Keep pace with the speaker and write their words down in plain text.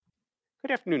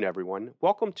Good afternoon, everyone.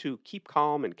 Welcome to Keep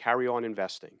Calm and Carry On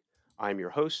Investing. I'm your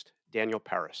host, Daniel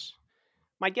Paris.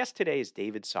 My guest today is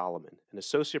David Solomon, an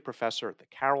associate professor at the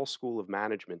Carroll School of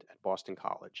Management at Boston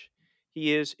College.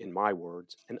 He is, in my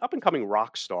words, an up and coming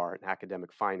rock star in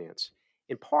academic finance,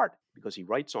 in part because he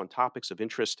writes on topics of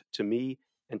interest to me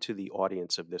and to the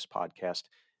audience of this podcast,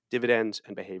 dividends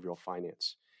and behavioral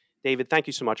finance. David, thank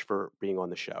you so much for being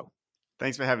on the show.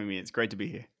 Thanks for having me. It's great to be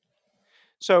here.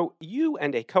 So, you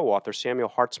and a co author,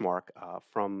 Samuel Hartzmark,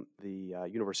 from the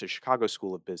University of Chicago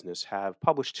School of Business, have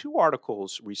published two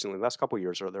articles recently, the last couple of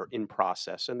years, or they're in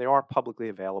process, and they are publicly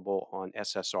available on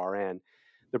SSRN.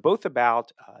 They're both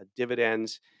about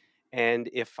dividends, and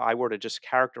if I were to just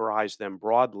characterize them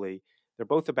broadly, they're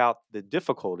both about the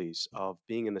difficulties of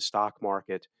being in the stock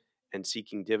market and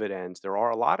seeking dividends. There are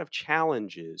a lot of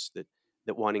challenges that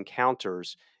one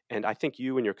encounters, and I think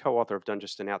you and your co author have done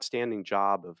just an outstanding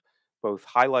job of both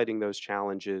highlighting those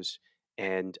challenges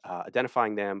and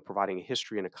identifying them, providing a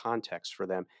history and a context for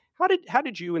them. How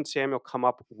did you and Samuel come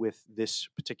up with this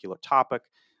particular topic?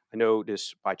 I know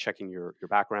this by checking your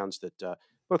backgrounds that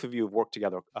both of you have worked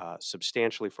together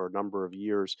substantially for a number of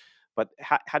years. But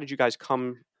how did you guys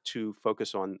come to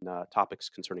focus on topics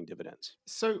concerning dividends?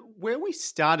 So, where we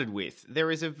started with,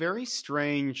 there is a very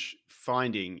strange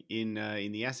finding in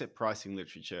the asset pricing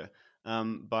literature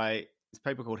by this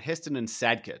paper called Heston and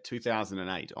Sadker,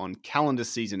 2008, on calendar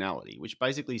seasonality, which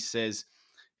basically says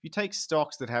if you take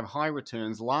stocks that have high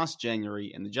returns last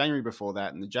January and the January before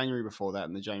that and the January before that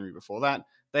and the January before that,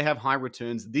 they have high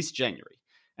returns this January.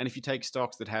 And if you take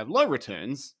stocks that have low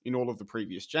returns in all of the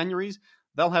previous Januaries,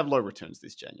 they'll have low returns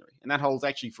this January. And that holds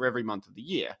actually for every month of the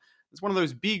year. It's one of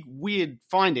those big, weird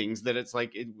findings that it's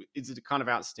like, it's a kind of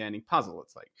outstanding puzzle.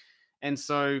 It's like, and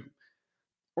so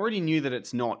already knew that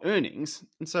it's not earnings.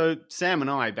 And so Sam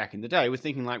and I back in the day were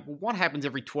thinking like, well, what happens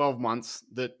every 12 months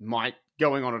that might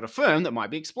going on at a firm that might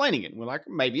be explaining it? And we're like,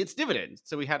 maybe it's dividends.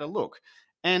 So we had a look.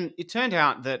 And it turned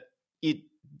out that it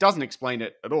doesn't explain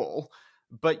it at all.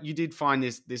 But you did find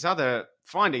this other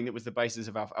finding that was the basis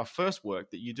of our first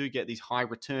work, that you do get these high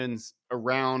returns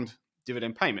around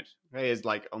dividend payment. Okay, it's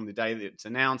like on the day that it's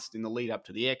announced, in the lead up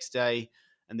to the X day,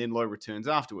 and then low returns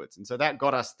afterwards. And so that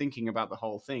got us thinking about the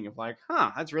whole thing of like,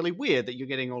 that's really weird that you're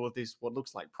getting all of this, what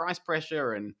looks like price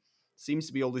pressure and seems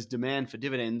to be all this demand for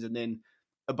dividends. And then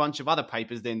a bunch of other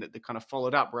papers then that kind of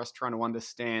followed up were us trying to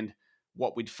understand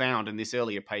what we'd found in this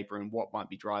earlier paper and what might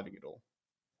be driving it all.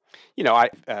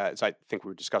 As I think we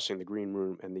were discussing in the green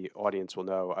room, and the audience will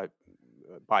know,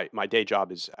 by my day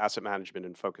job is asset management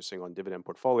and focusing on dividend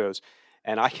portfolios,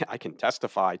 and I can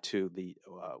testify to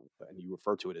and you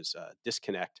refer to it as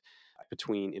disconnect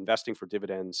between investing for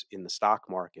dividends in the stock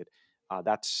market.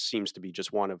 That seems to be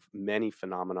just one of many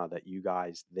phenomena that you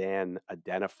guys then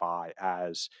identify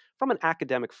as, from an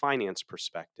academic finance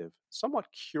perspective, somewhat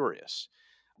curious.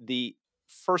 The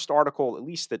first article, at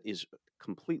least that is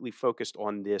completely focused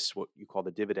on this, what you call the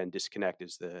dividend disconnect,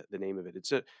 is the name of it.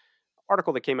 It's an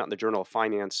article that came out in the Journal of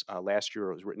Finance last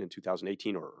year. It was written in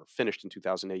 2018 or finished in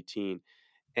 2018,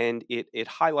 and it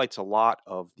highlights a lot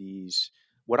of these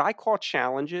what I call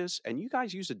challenges, and you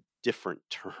guys use a different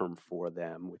term for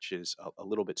them, which is a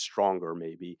little bit stronger,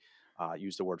 maybe.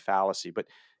 Use the word fallacy, but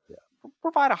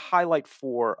provide a highlight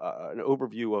for an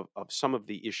overview of some of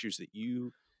the issues that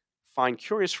you find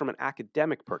curious from an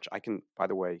academic perch. I can, by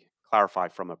the way, clarify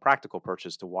from a practical perch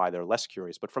as to why they're less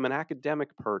curious, but from an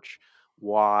academic perch,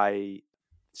 why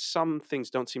some things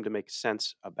don't seem to make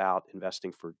sense about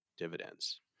investing for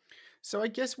dividends. So I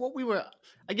guess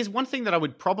one thing that I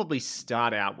would probably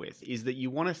start out with is that you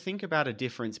want to think about a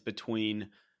difference between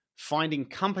finding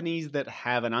companies that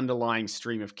have an underlying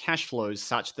stream of cash flows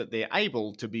such that they're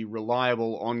able to be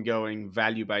reliable, ongoing,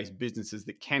 value-based businesses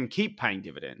that can keep paying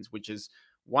dividends, which is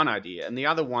one idea. And the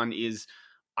other one is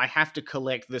I have to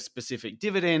collect the specific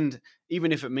dividend,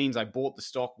 even if it means I bought the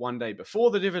stock one day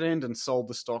before the dividend and sold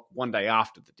the stock one day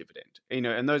after the dividend.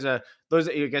 And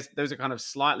I guess those are kind of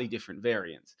slightly different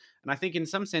variants. And I think in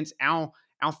some sense our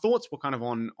thoughts were kind of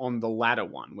on the latter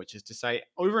one, which is to say,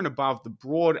 over and above the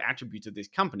broad attributes of this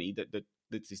company,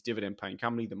 that's this dividend paying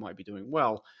company that might be doing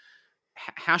well,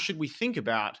 how should we think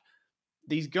about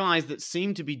these guys that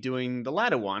seem to be doing the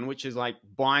latter one, which is like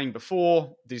buying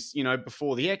before this,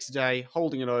 before the X day,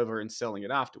 holding it over and selling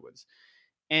it afterwards.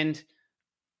 And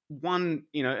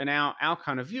and our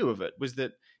kind of view of it was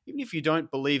that even if you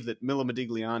don't believe that Miller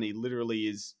Modigliani literally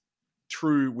is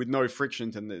true with no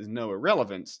frictions and there's no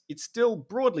irrelevance, it's still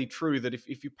broadly true that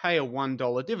if you pay a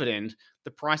 $1 dividend,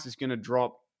 the price is going to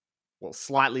drop, well,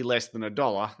 slightly less than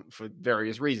 $1 for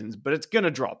various reasons, but it's going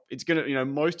to drop. It's going to,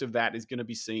 most of that is going to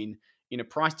be seen in a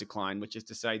price decline, which is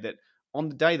to say that on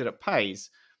the day that it pays,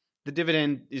 the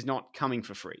dividend is not coming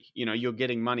for free. You're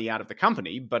getting money out of the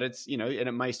company, but it's, and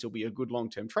it may still be a good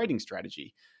long-term trading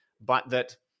strategy, but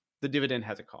that the dividend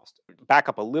has a cost. Back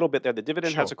up a little bit there. The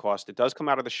dividend has Sure. a cost. It does come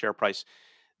out of the share price.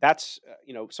 That's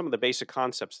some of the basic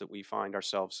concepts that we find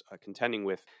ourselves contending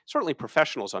with. Certainly,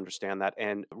 professionals understand that,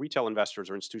 and retail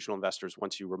investors or institutional investors,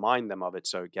 once you remind them of it,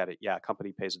 so get it. Yeah, a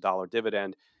company pays $1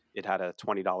 dividend. It had a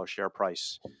 $20 share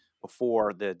price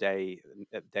before the day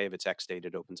of its ex date.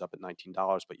 It opens up at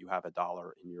 $19, but you have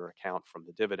 $1 in your account from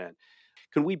the dividend.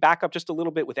 Can we back up just a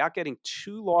little bit without getting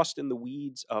too lost in the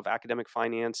weeds of academic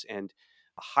finance and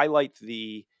highlight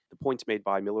the points made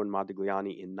by Miller and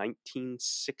Modigliani in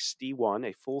 1961,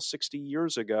 a full 60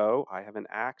 years ago? I have an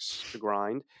axe to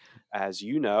grind, as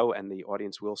you know, and the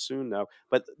audience will soon know.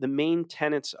 But the main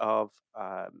tenets of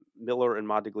Miller and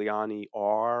Modigliani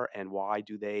are, and why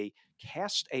do they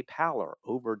cast a pallor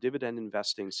over dividend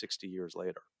investing 60 years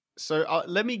later? So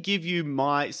let me give you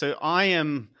so I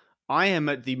am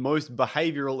at the most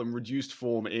behavioral and reduced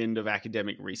form end of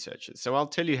academic researchers. So I'll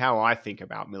tell you how I think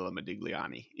about Miller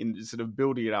Modigliani in sort of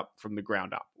building it up from the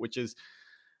ground up, which is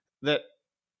that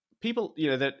people,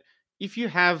 that if you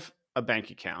have a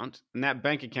bank account and that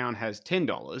bank account has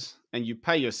 $10 and you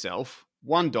pay yourself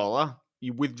 $1,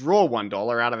 you withdraw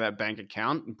 $1 out of that bank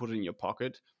account and put it in your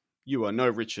pocket, you are no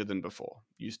richer than before.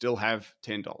 You still have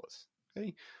 $10.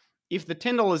 Okay. If the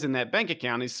 $10 in that bank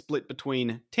account is split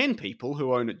between 10 people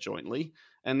who own it jointly,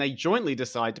 and they jointly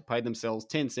decide to pay themselves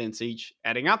 10 cents each,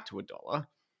 adding up to $1,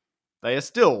 they are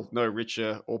still no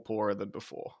richer or poorer than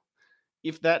before.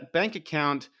 If that bank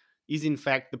account is in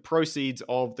fact the proceeds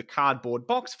of the cardboard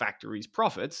box factory's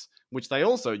profits, which they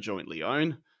also jointly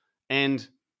own, and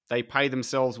they pay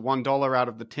themselves $1 out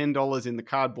of the $10 in the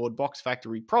cardboard box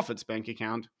factory profits bank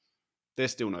account, they're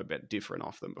still no bit different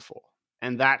off than before.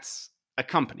 And that's a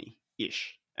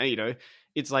company-ish. And,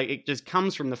 it's like it just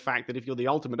comes from the fact that if you're the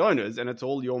ultimate owners and it's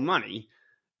all your money,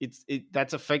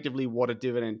 that's effectively what a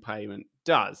dividend payment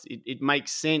does. It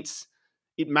makes sense.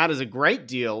 It matters a great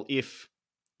deal if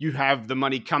you have the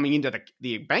money coming into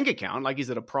the bank account. Like, is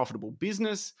it a profitable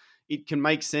business? It can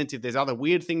make sense if there's other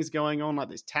weird things going on, like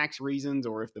there's tax reasons,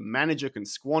 or if the manager can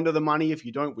squander the money if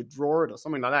you don't withdraw it or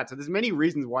something like that. So there's many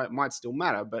reasons why it might still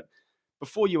matter. But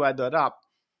before you add that up,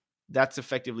 that's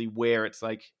effectively where it's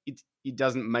like it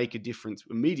doesn't make a difference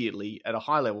immediately at a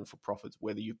high level for profits,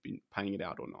 whether you've been paying it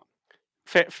out or not.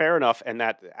 Fair enough, and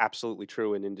that's absolutely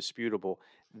true and indisputable.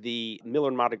 The Miller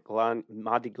and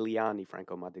Modigliani,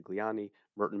 Franco Modigliani,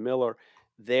 Merton Miller,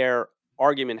 their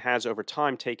argument has over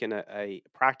time taken a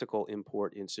practical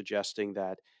import in suggesting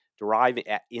that deriving,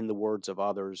 in the words of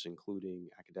others, including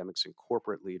academics and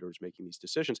corporate leaders making these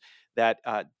decisions, that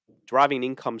deriving an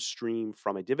income stream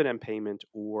from a dividend payment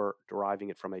or deriving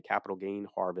it from a capital gain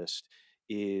harvest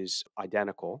is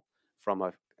identical from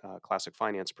a classic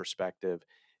finance perspective,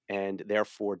 and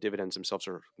therefore dividends themselves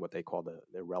are what they call the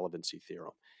relevancy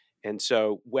theorem. And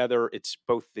so whether it's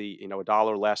both the a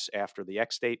dollar less after the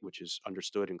X date, which is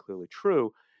understood and clearly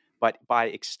true, but by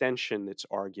extension, its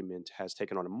argument has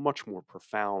taken on a much more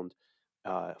profound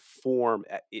form.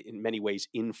 In many ways,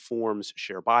 informs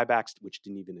share buybacks, which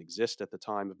didn't even exist at the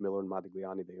time of Miller and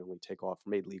Modigliani. They only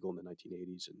made legal in the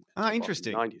 1980s and took off in the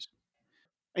Interesting. 90s.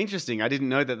 Interesting. I didn't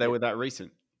know that they were that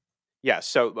recent. Yeah,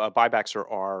 so buybacks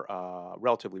are a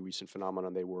relatively recent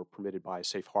phenomenon. They were permitted by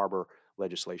safe harbor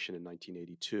legislation in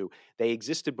 1982. They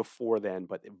existed before then,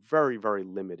 but very, very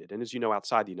limited. And as you know,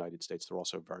 outside the United States, they're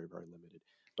also very, very limited.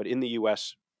 But in the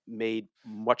U.S., made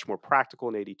much more practical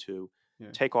in 82,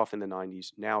 take off in the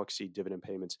 90s, now exceed dividend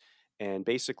payments. And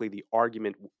basically, the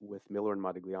argument with Miller and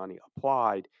Modigliani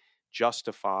applied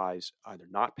justifies either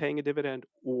not paying a dividend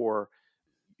or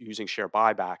using share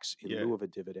buybacks in lieu of a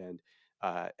dividend.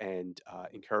 And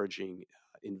encouraging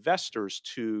investors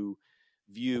to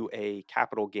view a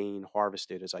capital gain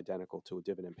harvested as identical to a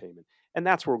dividend payment. And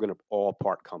that's where we're going to all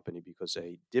part company, because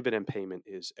a dividend payment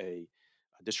is a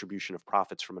distribution of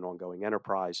profits from an ongoing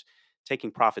enterprise.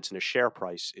 Taking profits in a share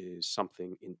price is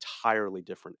something entirely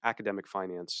different. Academic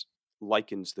finance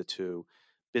likens the two.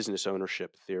 Business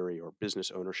ownership theory or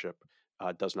business ownership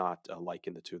does not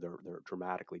liken the two. They're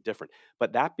dramatically different.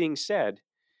 But that being said,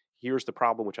 here's the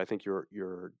problem, which I think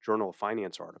your Journal of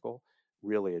Finance article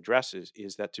really addresses,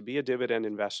 is that to be a dividend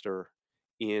investor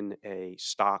in a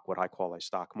stock, what I call a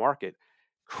stock market,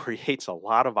 creates a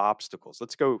lot of obstacles.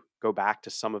 Let's go back to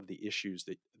some of the issues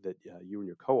that you and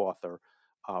your co-author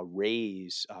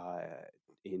raise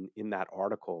in that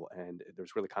article, and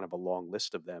there's really kind of a long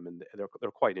list of them, and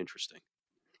they're quite interesting.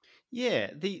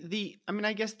 Yeah, I mean,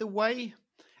 I guess the way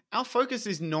our focus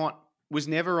is not was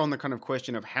never on the kind of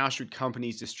question of how should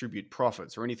companies distribute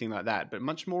profits or anything like that, but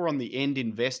much more on the end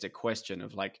investor question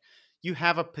of like, you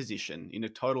have a position in a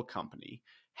total company.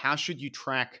 How should you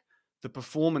track the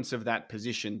performance of that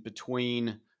position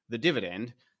between the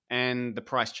dividend and the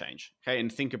price change? Okay,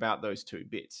 and think about those two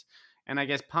bits. And I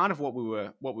guess part of what we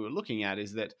were looking at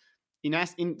is that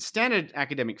in standard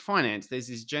academic finance, there's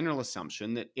this general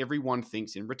assumption that everyone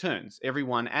thinks in returns.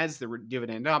 Everyone adds the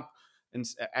dividend up and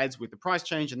adds with the price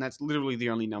change, and that's literally the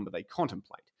only number they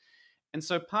contemplate. And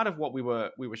so part of what we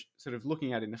were sort of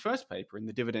looking at in the first paper, in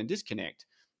the dividend disconnect,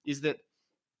 is that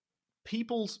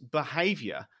people's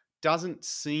behavior doesn't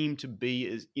seem to be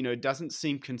as, doesn't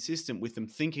seem consistent with them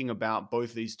thinking about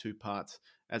both these two parts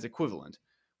as equivalent,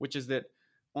 which is that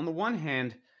on the one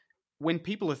hand, when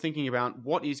people are thinking about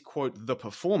what is, quote, the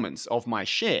performance of my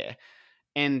share,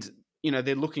 and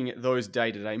they're looking at those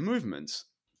day-to-day movements,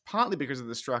 partly because of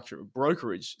the structure of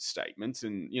brokerage statements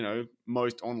and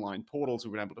most online portals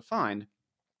we've been able to find,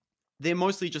 they're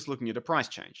mostly just looking at a price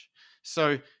change.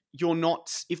 So you're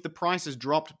not, if the price has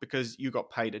dropped because you got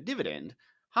paid a dividend,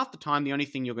 half the time the only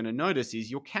thing you're going to notice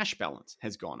is your cash balance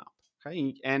has gone up.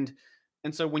 Okay,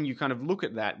 and so when you kind of look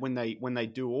at that, when they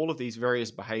do all of these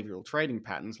various behavioral trading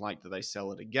patterns, like do they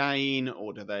sell it again,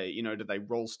 or do they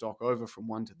roll stock over from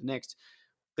one to the next,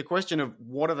 the question of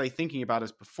what are they thinking about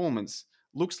as performance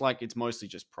looks like it's mostly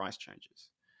just price changes.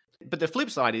 But the flip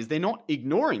side is they're not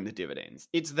ignoring the dividends.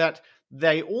 It's that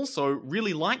they also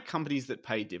really like companies that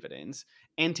pay dividends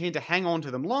and tend to hang on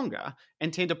to them longer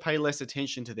and tend to pay less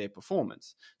attention to their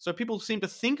performance. So people seem to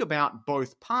think about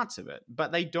both parts of it,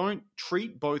 but they don't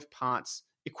treat both parts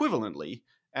equivalently,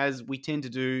 as we tend to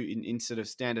do in sort of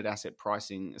standard asset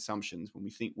pricing assumptions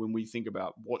when we think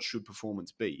about what should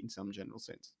performance be in some general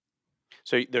sense.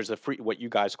 So there's what you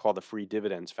guys call the free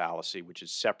dividends fallacy, which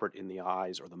is separate in the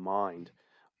eyes or the mind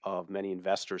of many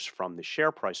investors from the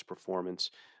share price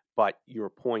performance. But your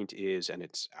point is, and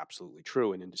it's absolutely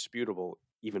true and indisputable,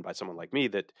 even by someone like me,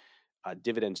 that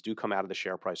dividends do come out of the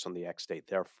share price on the X date.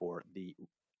 Therefore, the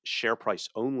share price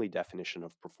only definition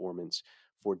of performance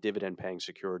for dividend paying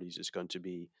securities is going to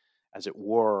be, as it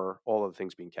were, all of the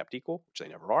things being kept equal, which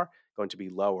they never are, going to be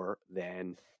lower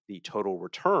than the total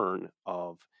return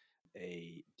of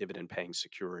a dividend paying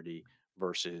security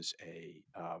versus a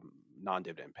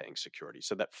non-dividend paying security.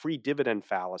 So that free dividend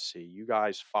fallacy, you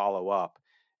guys follow up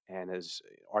and has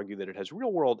argued that it has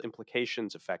real world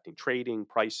implications affecting trading,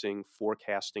 pricing,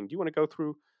 forecasting. Do you want to go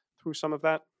through some of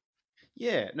that?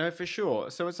 Yeah, no, for sure.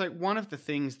 So it's like one of the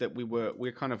things that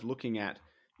we're kind of looking at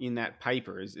in that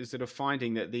paper is sort of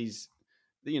finding that these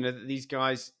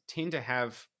guys tend to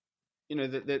have,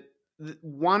 that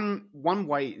one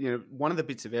way, one of the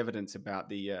bits of evidence about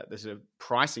the sort of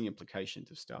pricing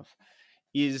implications of stuff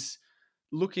is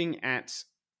looking at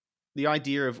the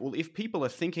idea of, well, if people are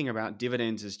thinking about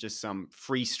dividends as just some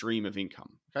free stream of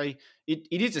income, okay, it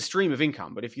is a stream of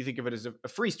income, but if you think of it as a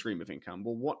free stream of income,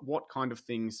 well, what kind of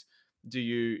things do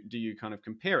you kind of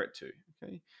compare it to?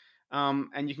 Okay,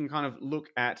 and you can kind of look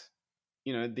at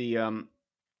the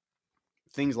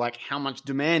things like how much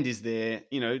demand is there,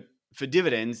 for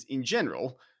dividends in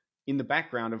general, in the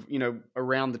background of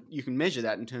around you can measure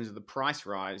that in terms of the price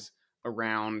rise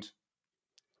around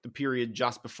the period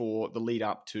just before the lead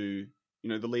up to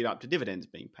dividends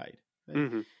being paid. Okay?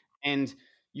 Mm-hmm. And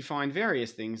you find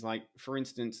various things like, for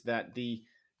instance, that the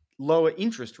lower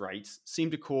interest rates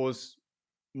seem to cause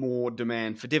more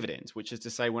demand for dividends, which is to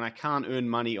say, when I can't earn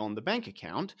money on the bank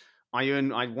account, I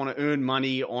want to earn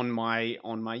money on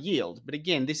my yield. But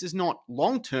again, this is not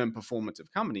long-term performance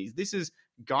of companies. This is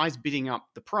guys bidding up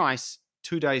the price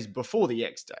 2 days before the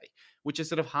X day, which is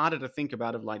sort of harder to think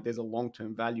about of like there's a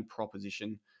long-term value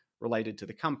proposition related to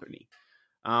the company.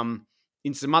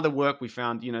 In some other work, we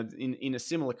found, in a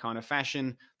similar kind of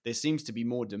fashion, there seems to be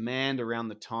more demand around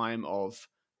the time of,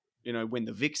 when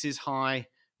the VIX is high,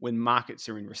 when markets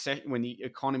are in recession, when the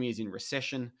economy is in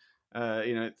recession,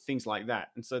 things like that.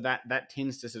 And so that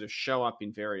tends to sort of show up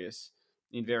in various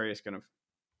kind of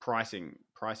pricing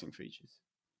features.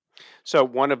 So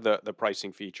one of the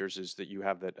pricing features is that you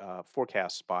have that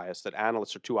forecast bias, that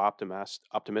analysts are too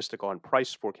optimistic on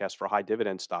price forecasts for high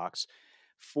dividend stocks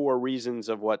for reasons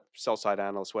of what sell side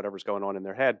analysts, whatever's going on in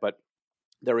their head, but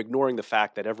they're ignoring the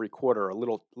fact that every quarter a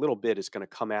little bit is going to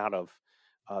come out of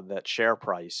that share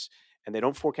price, and they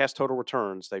don't forecast total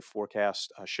returns. They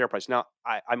forecast share price. Now,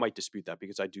 I might dispute that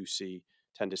because I do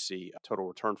tend to see a total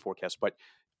return forecast, but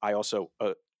I also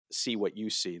see what you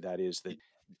see. That is that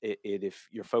if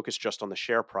you're focused just on the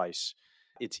share price,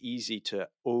 it's easy to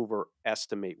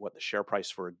overestimate what the share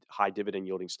price for a high dividend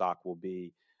yielding stock will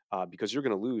be, because you're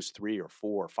going to lose 3 or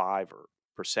 4 or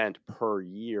 5% per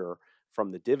year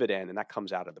from the dividend, and that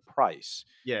comes out of the price.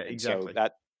 Yeah, And so exactly.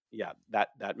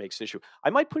 that makes an issue. I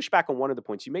might push back on one of the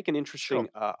points. You make an Sure. interesting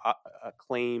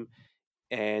claim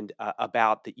and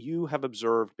about that you have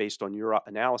observed based on your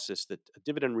analysis that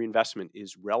dividend reinvestment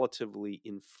is relatively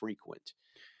infrequent.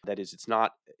 That is, it's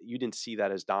not. You didn't see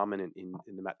that as dominant in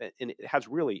the and it has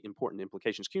really important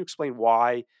implications. Can you explain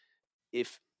why,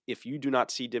 if you do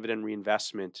not see dividend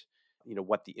reinvestment,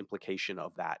 what the implication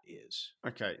of that is?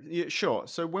 Okay. Yeah, sure.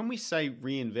 So when we say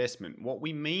reinvestment, what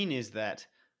we mean is that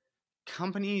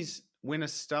companies, when a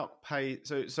stock pay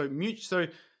so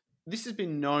this has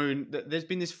been known that there's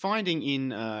been this finding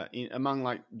in among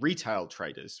like retail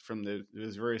traders from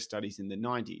there's various studies in the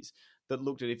 90s that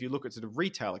looked at, if you look at sort of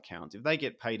retail accounts, if they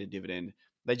get paid a dividend,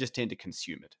 they just tend to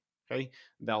consume it. Okay,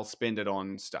 they'll spend it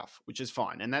on stuff, which is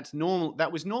fine, and that's normal.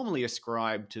 That was normally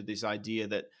ascribed to this idea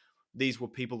that these were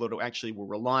people that actually were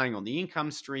relying on the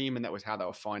income stream, and that was how they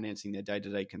were financing their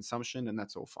day-to-day consumption, and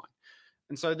that's all fine.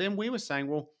 And so then we were saying,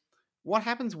 well, what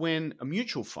happens when a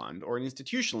mutual fund or an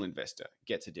institutional investor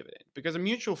gets a dividend? Because a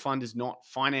mutual fund is not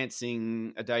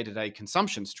financing a day-to-day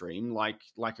consumption stream like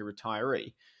a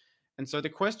retiree. And so the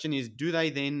question is, do they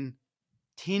then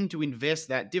tend to invest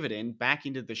that dividend back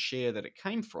into the share that it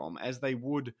came from, as they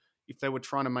would if they were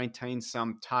trying to maintain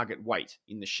some target weight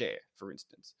in the share, for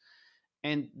instance?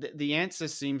 And the answer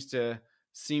seems to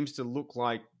look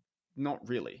like not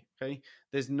really. Okay,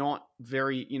 there's not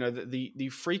very, the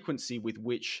frequency with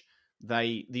which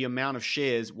the amount of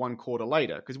shares 1 quarter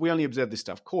later, because we only observe this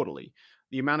stuff quarterly,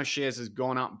 the amount of shares has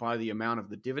gone up by the amount of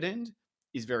the dividend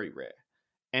is very rare.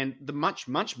 And the much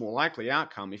more likely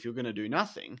outcome, if you're going to do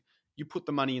nothing, you put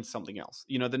the money in something else.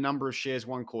 The number of shares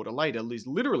 1 quarter later is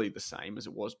literally the same as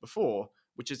it was before,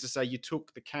 which is to say you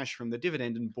took the cash from the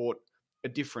dividend and bought a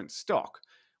different stock,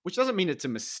 which doesn't mean it's a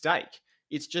mistake.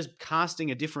 It's just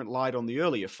casting a different light on the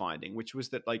earlier finding, which was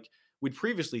that, like, we'd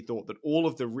previously thought that all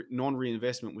of the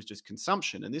non-reinvestment was just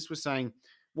consumption. And this was saying,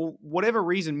 well, whatever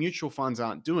reason mutual funds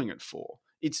aren't doing it for,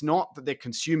 it's not that they're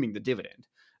consuming the dividend.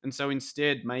 And so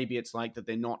instead, maybe it's like that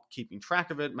they're not keeping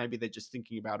track of it. Maybe they're just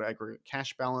thinking about aggregate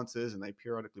cash balances and they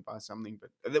periodically buy something.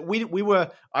 But we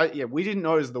didn't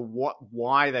know as the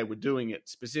why they were doing it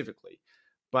specifically.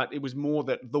 But it was more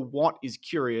that the what is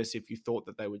curious if you thought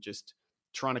that they were just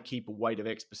trying to keep a weight of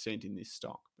X% in this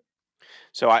stock.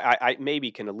 So I maybe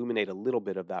can illuminate a little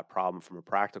bit of that problem from a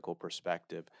practical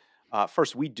perspective.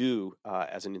 First, we do,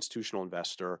 as an institutional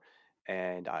investor,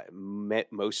 and I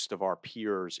met most of our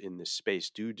peers in this space,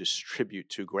 do distribute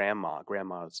to grandma.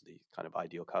 Grandma is the kind of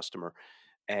ideal customer.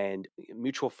 And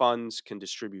mutual funds can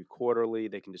distribute quarterly,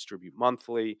 they can distribute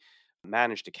monthly.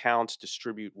 Managed accounts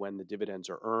distribute when the dividends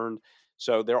are earned.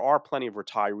 So there are plenty of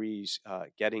retirees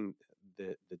getting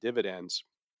the dividends,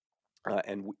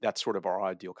 and that's sort of our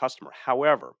ideal customer.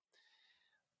 However,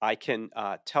 I can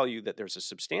tell you that there's a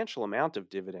substantial amount of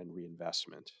dividend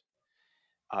reinvestment.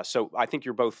 So I think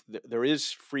you're both. There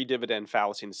is free dividend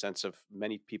fallacy in the sense of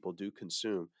many people do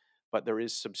consume, but there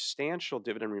is substantial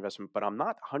dividend reinvestment. But I'm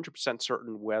not 100%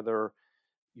 certain whether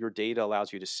your data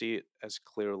allows you to see it as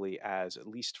clearly as, at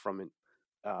least from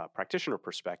a practitioner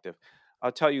perspective.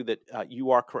 I'll tell you that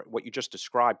you are correct. What you just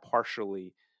described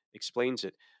partially explains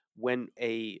it. When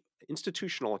a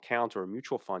institutional account or a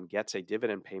mutual fund gets a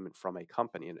dividend payment from a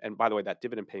company, and by the way, that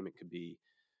dividend payment could be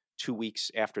 2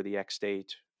 weeks after the X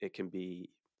date, it can be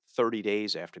 30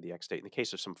 days after the X date. In the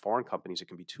case of some foreign companies, it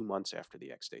can be 2 months after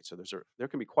the X date. So there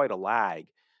can be quite a lag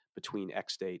between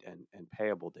X date and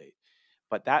payable date.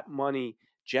 But that money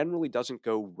generally doesn't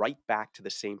go right back to the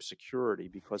same security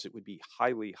because it would be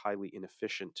highly, highly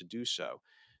inefficient to do so.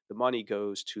 The money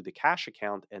goes to the cash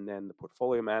account, and then the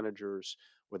portfolio managers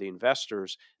or the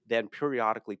investors then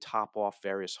periodically top off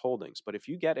various holdings. But if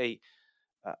you get a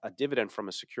dividend from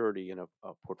a security in a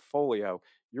portfolio,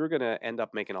 you're going to end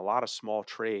up making a lot of small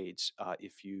trades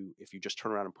if you just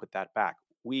turn around and put that back.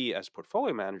 We, as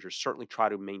portfolio managers, certainly try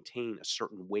to maintain a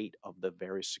certain weight of the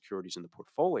various securities in the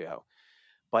portfolio,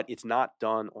 but it's not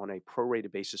done on a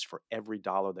prorated basis for every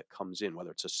dollar that comes in,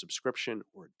 whether it's a subscription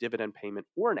or a dividend payment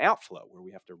or an outflow where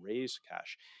we have to raise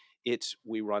cash.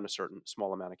 We run a certain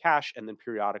small amount of cash, and then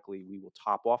periodically we will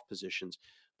top off positions.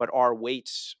 But our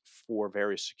weights for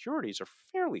various securities are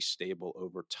fairly stable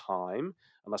over time,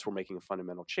 unless we're making a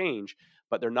fundamental change.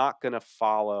 But they're not going to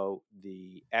follow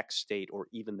the X date or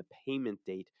even the payment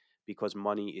date because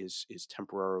money is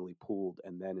temporarily pooled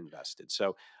and then invested.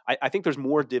 So I think there's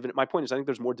more dividend. My point is, I think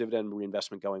there's more dividend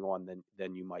reinvestment going on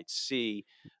than you might see.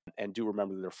 And do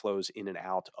remember that there flows in and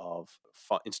out of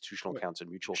institutional Well, accounts and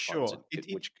mutual funds, sure.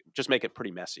 which just make it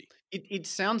pretty messy. It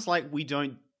sounds like we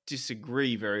don't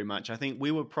disagree very much. I think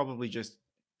we were probably just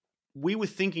we were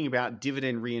thinking about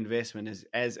dividend reinvestment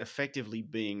as effectively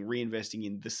being reinvesting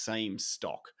in the same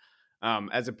stock,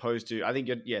 as opposed to, I think,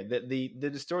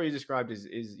 the story you described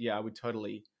is I would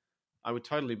totally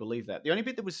believe that. The only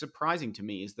bit that was surprising to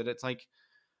me is that it's like,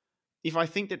 if I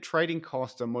think that trading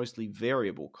costs are mostly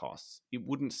variable costs, it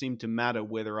wouldn't seem to matter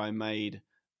whether I made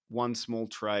one small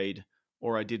trade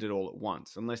or I did it all at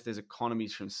once, unless there's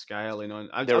economies from scale. There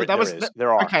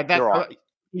are.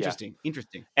 Yeah.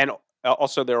 Interesting. And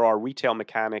also, there are retail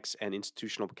mechanics and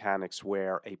institutional mechanics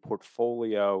where a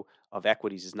portfolio of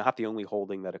equities is not the only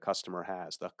holding that a customer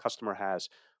has. The customer has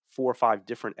 4 or 5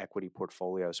 different equity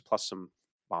portfolios, plus some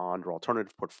bond or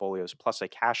alternative portfolios, plus a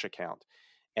cash account.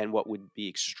 And what would be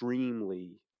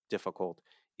extremely difficult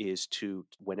is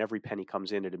when every penny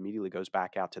comes in, it immediately goes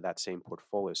back out to that same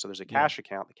portfolio. So there's a cash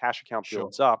account. The cash account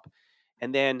builds up,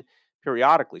 and then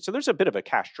periodically, so there's a bit of a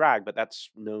cash drag, but that's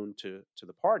known to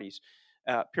the parties.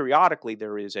 Periodically,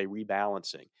 there is a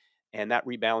rebalancing, and that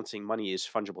rebalancing money is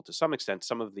fungible to some extent.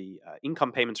 Some of the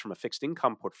income payments from a fixed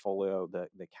income portfolio,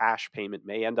 the cash payment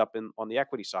may end up on the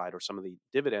equity side, or some of the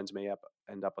dividends may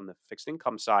end up on the fixed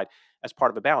income side as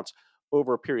part of a balance.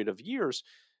 Over a period of years,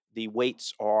 the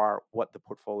weights are what the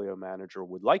portfolio manager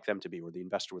would like them to be, or the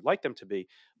investor would like them to be,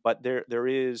 but there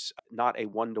is not a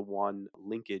one-to-one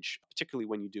linkage, particularly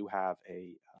when you do have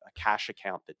a cash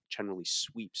account that generally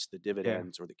sweeps the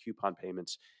dividends or the coupon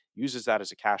payments, uses that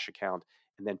as a cash account,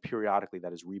 and then periodically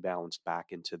that is rebalanced back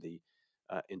into the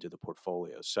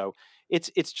portfolio. So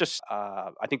it's just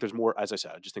I think there's more. As I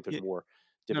said, I just think there's more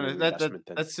dividend investment.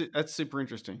 That's super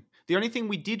interesting. The only thing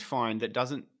we did find that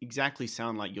doesn't exactly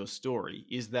sound like your story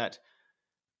is that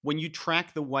when you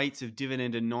track the weights of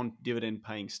dividend and non-dividend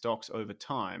paying stocks over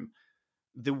time,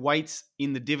 the weights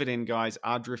in the dividend guys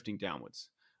are drifting downwards,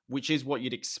 which is what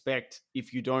you'd expect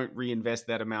if you don't reinvest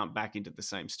that amount back into the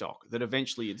same stock. That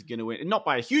eventually it's going to, not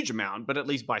by a huge amount, but at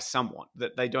least by somewhat.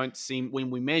 That they don't seem,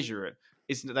 when we measure it,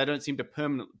 they don't seem to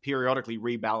periodically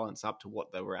rebalance up to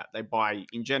what they were at. They buy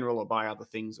in general or buy other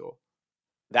things. Or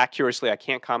that, curiously, I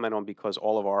can't comment on, because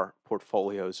all of our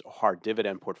portfolios are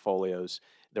dividend portfolios.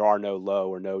 There are no low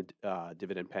or no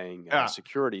dividend paying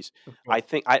securities. I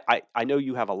think I know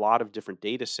you have a lot of different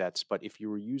data sets, but if you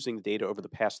were using data over the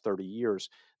past 30 years,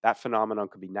 that phenomenon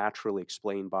could be naturally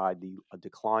explained by a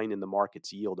decline in the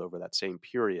market's yield over that same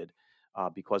period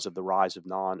because of the rise of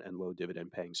non and low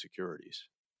dividend paying securities.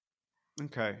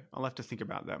 Okay, I'll have to think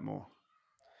about that more.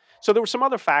 So there were some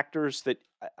other factors that,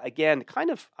 again, kind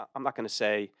of, I'm not going to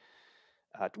say,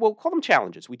 we'll call them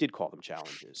challenges. We did call them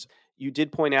challenges. You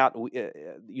did point out,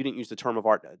 you didn't use the term of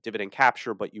art, dividend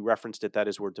capture, but you referenced it. That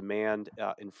is where demand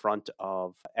in front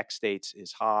of X states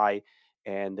is high,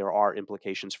 and there are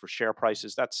implications for share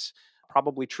prices. That's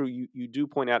probably true. You do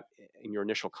point out in your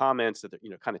initial comments that there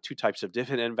are, kind of two types of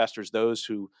dividend investors: those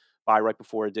who buy right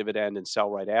before a dividend and sell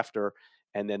right after,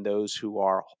 and then those who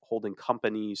are holding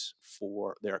companies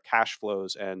for their cash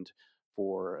flows and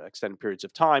for extended periods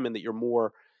of time, and that you're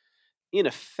more, in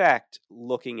effect,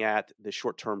 looking at the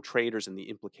short-term traders and the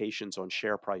implications on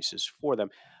share prices for them.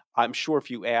 I'm sure if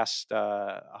you asked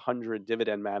 100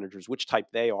 dividend managers which type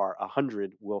they are,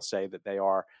 100 will say that they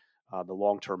are the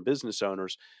long-term business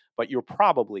owners. But you're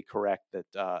probably correct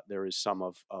that there is some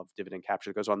of dividend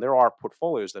capture that goes on. There are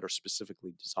portfolios that are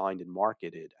specifically designed and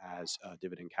marketed as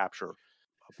dividend capture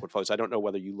portfolios. I don't know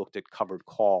whether you looked at covered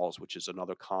calls, which is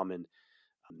another common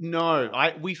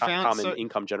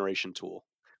income generation tool.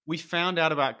 We found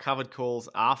out about covered calls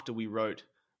after we wrote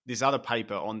this other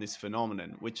paper on this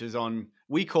phenomenon, which is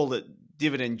we call it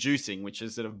dividend juicing, which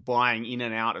is sort of buying in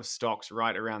and out of stocks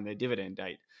right around their dividend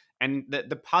date. And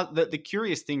the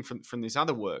curious thing from this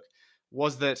other work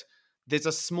was that there's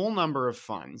a small number of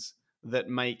funds that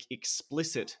make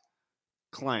explicit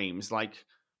claims, like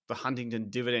the Huntington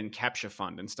Dividend Capture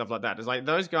Fund and stuff like that. It's like,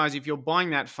 those guys, if you're buying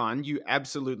that fund, you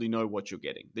absolutely know what you're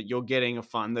getting, that you're getting a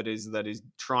fund that is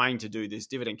trying to do this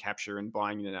dividend capture and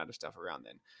buying in and out of stuff around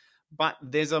then. But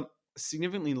there's a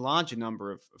significantly larger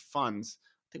number of funds.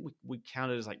 I think we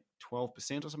counted as like 12%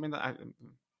 or something. That I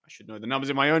should know the numbers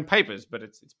in my own papers, but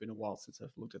it's been a while since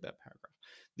I've looked at that paragraph.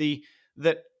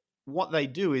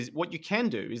 What you can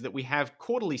do is that we have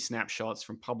quarterly snapshots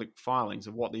from public filings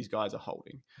of what these guys are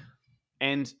holding.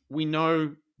 And we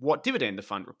know what dividend the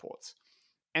fund reports.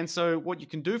 And so what you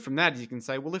can do from that is you can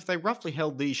say, well, if they roughly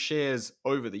held these shares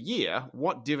over the year,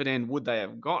 what dividend would they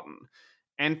have gotten?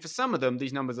 And for some of them,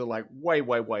 these numbers are like way,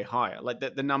 way, way higher. Like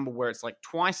the number where it's like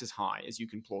twice as high as you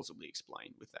can plausibly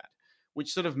explain with that,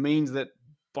 which sort of means that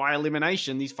by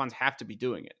elimination, these funds have to be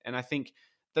doing it. And I think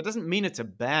that doesn't mean it's a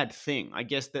bad thing. I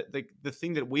guess that the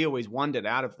thing that we always wondered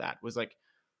out of that was like,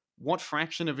 what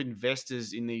fraction of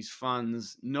investors in these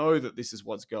funds know that this is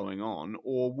what's going on,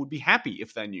 or would be happy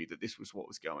if they knew that this was what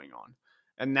was going on?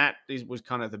 And was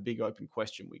kind of the big open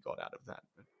question we got out of that.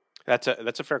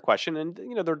 That's a fair question, and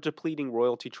they're depleting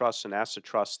royalty trusts and asset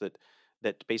trusts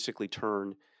that basically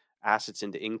turn assets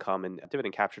into income, and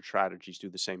dividend capture strategies do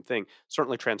the same thing.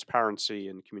 Certainly, transparency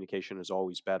and communication is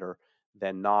always better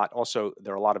than not. Also,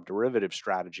 there are a lot of derivative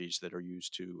strategies that are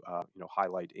used to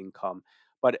highlight income,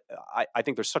 but I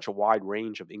think there's such a wide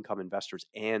range of income investors,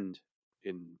 and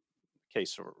in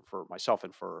case for myself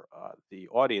and for the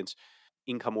audience,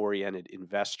 income-oriented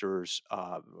investors,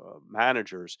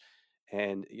 managers,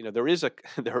 and there is a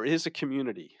there is a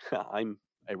community. I'm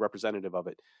a representative of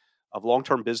it, of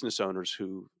long-term business owners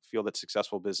who feel that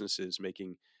successful businesses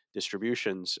making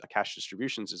distributions, cash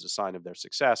distributions, is a sign of their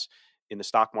success. In the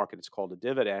stock market, it's called a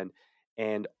dividend.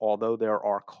 And although there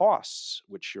are costs,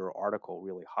 which your article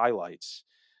really highlights,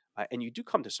 and you do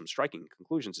come to some striking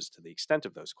conclusions as to the extent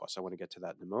of those costs. I want to get to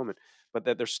that in a moment, but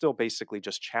that there's still basically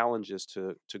just challenges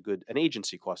to good an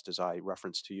agency cost, as I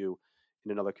referenced to you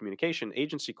in another communication.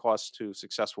 Agency costs to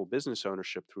successful business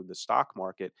ownership through the stock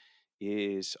market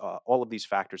is all of these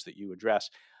factors that you address.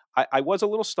 I was a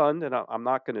little stunned, and I'm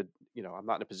not going to, I'm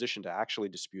not in a position to actually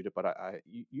dispute it, but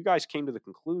you guys came to the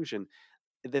conclusion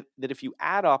that if you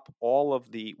add up all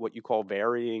of the what you call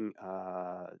varying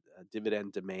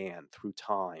dividend demand through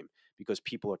time, because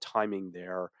people are timing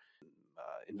their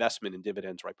investment in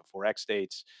dividends right before X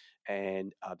dates,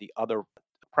 and the other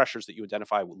pressures that you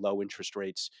identify with low interest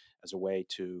rates as a way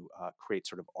to create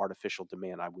sort of artificial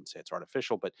demand. I wouldn't say it's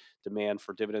artificial, but demand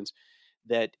for dividends,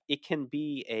 that it can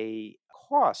be a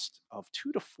cost of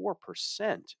 2 to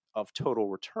 4% of total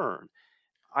return.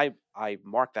 I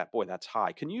mark that, boy, that's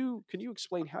high. Can you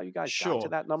explain how you guys got to Sure.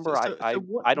 that So, number? so, I so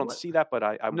what? I don't What? see that, but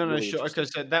I'm No, no, really sure. Okay,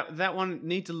 interested. so that one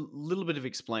needs a little bit of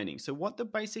explaining. So, what the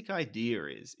basic idea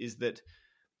is that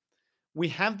we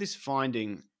have this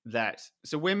finding that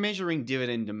so we're measuring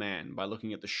dividend demand by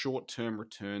looking at the short-term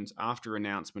returns after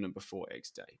announcement and before X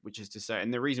day, which is to say,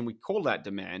 and the reason we call that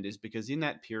demand is because in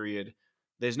that period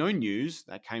there's no news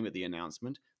that came at the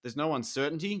announcement, there's no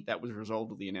uncertainty that was a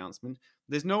result of the announcement,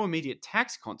 there's no immediate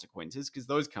tax consequences because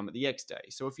those come at the X day.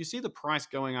 So if you see the price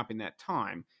going up in that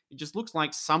time, it just looks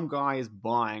like some guy is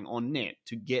buying on net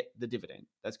to get the dividend.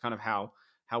 That's kind of how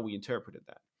we interpreted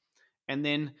that. And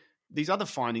then these other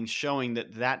findings showing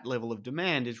that that level of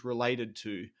demand is related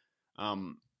to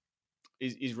um,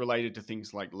 is related to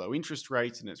things like low interest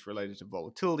rates, and it's related to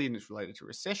volatility, and it's related to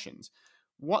recessions.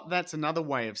 What that's another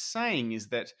way of saying is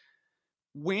that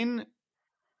when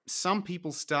some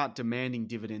people start demanding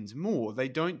dividends more, they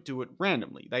don't do it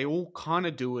randomly. They all kind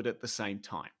of do it at the same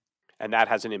time. And that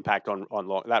has an impact on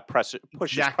long, that pushes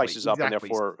Exactly, prices up and exactly.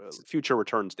 therefore future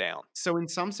returns down. So, in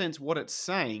some sense, what it's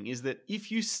saying is that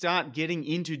if you start getting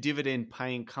into dividend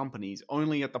paying companies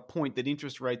only at the point that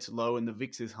interest rates are low and the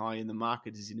VIX is high and the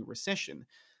market is in a recession,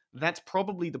 that's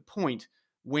probably the point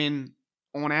when,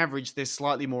 on average, they're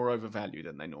slightly more overvalued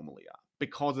than they normally are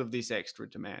because of this extra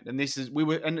demand. And this is,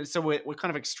 we're kind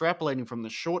of extrapolating from the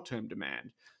short term demand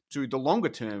to the longer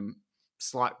term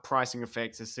slight pricing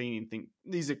effects are seen in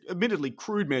these are admittedly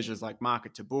crude measures like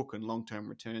market to book and long-term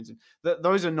returns, and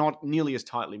those are not nearly as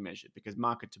tightly measured because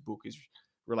market to book is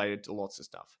related to lots of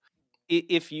stuff.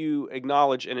 If you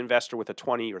acknowledge an investor with a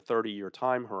 20 or 30-year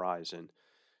time horizon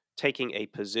taking a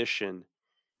position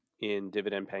in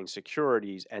dividend paying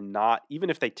securities, and not even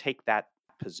if they take that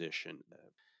position,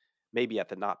 maybe at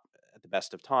the not at the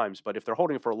best of times, but if they're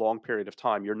holding it for a long period of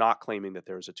time, you're not claiming that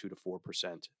there's a 2 to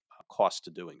 4% cost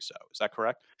to doing so. Is that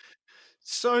correct?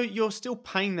 So you're still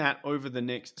paying that over the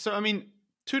next. So I mean,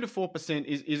 2 to 4%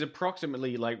 is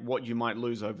approximately like what you might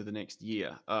lose over the next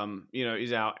year.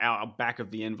 Is our back of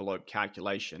the envelope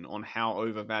calculation on how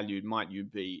overvalued might you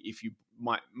be if you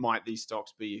might these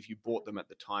stocks be if you bought them at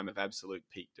the time of absolute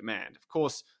peak demand. Of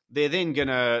course, they're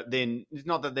then it's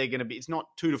not that they're gonna be. It's not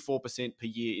 2 to 4% per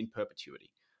year in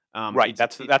perpetuity. Right.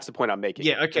 That's the point I'm making.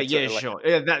 Yeah. Okay. That's Yeah. like, Sure.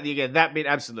 Yeah. That bit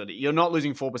absolutely. You're not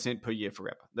losing 4% per year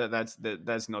forever. That's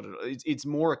not it. It's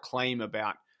more a claim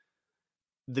about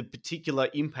the particular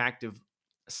impact of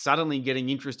suddenly getting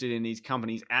interested in these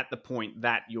companies at the point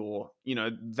that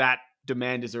that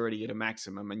demand is already at a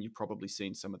maximum, and you've probably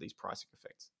seen some of these pricing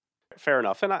effects. fair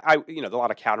enough. And I there are a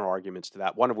lot of counter arguments to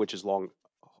that. One of which is long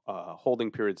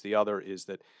holding periods. The other is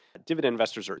that dividend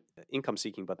investors are income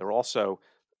seeking, but they're also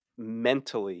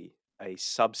mentally a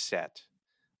subset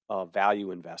of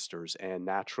value investors, and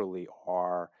naturally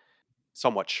are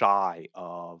somewhat shy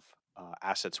of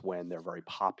assets when they're very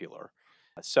popular.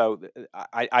 So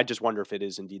I just wonder if it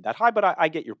is indeed that high, but I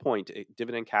get your point.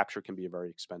 Dividend capture can be a very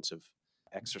expensive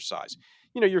exercise.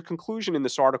 Your conclusion in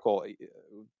this article,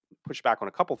 push back on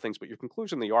a couple things, but your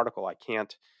conclusion in the article I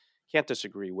can't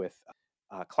disagree with.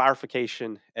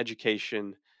 Clarification,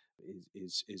 education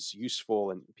is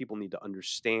useful, and people need to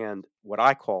understand what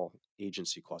I call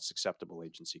agency costs, acceptable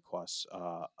agency costs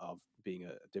of being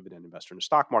a dividend investor in the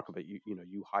stock market. But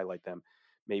you highlight them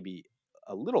maybe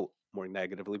a little more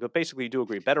negatively, but basically you do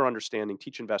agree. Better understanding,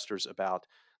 teach investors about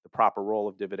the proper role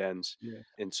of dividends, Yeah.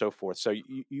 and so forth. So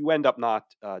you end up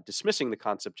not dismissing the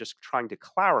concept, just trying to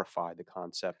clarify the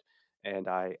concept. And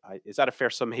is that a fair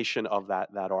summation of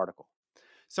that article?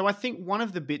 So I think one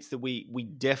of the bits that we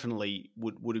definitely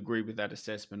would agree with that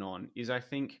assessment on is, I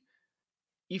think,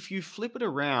 if you flip it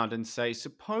around and say,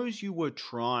 suppose you were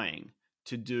trying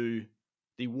to do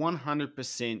the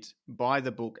 100% by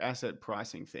the book asset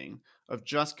pricing thing of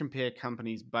just compare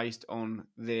companies based on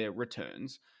their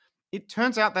returns, it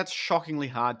turns out that's shockingly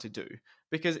hard to do,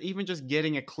 because even just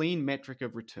getting a clean metric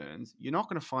of returns, you're not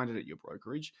going to find it at your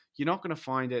brokerage. You're not going to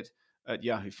find it at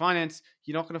Yahoo Finance.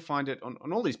 You're not going to find it on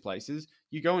all these places.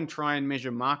 You go and try and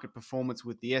measure market performance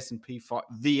with the S&P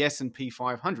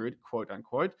 500, quote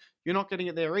unquote. You're not getting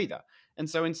it there either. And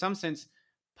so in some sense,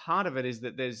 part of it is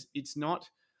that it's not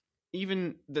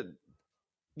even that,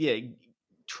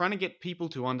 trying to get people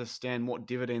to understand what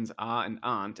dividends are and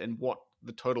aren't, and what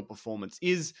the total performance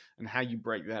is, and how you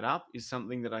break that up, is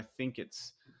something that I think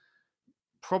it's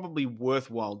probably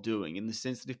worthwhile doing, in the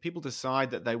sense that if people decide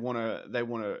that they want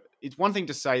to, it's one thing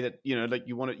to say that,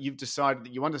 you've decided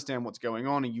that you understand what's going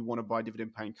on and you want to buy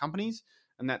dividend paying companies,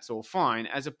 and that's all fine,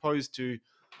 as opposed to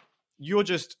you're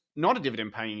just not a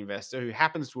dividend paying investor who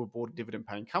happens to have bought a dividend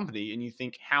paying company, and you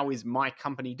think, how is my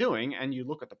company doing? And you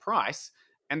look at the price,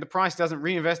 and the price doesn't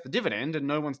reinvest the dividend, and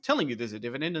no one's telling you there's a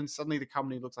dividend, and suddenly the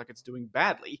company looks like it's doing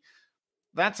badly.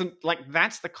 That's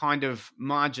the kind of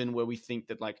margin where we think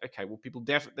that, okay, well,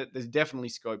 there's definitely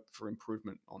scope for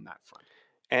improvement on that front.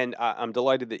 And I'm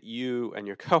delighted that you and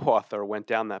your co-author went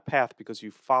down that path, because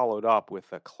you followed up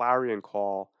with a Clarion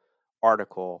Call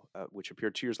article, which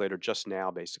appeared 2 years later, just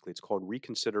now, basically. It's called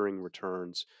Reconsidering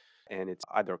Returns, and it's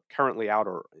either currently out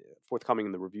or forthcoming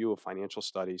in the Review of Financial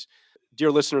Studies.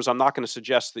 Dear listeners, I'm not going to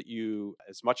suggest that you,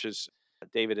 as much as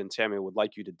David and Samuel would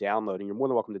like you to download, and you're more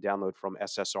than welcome to download from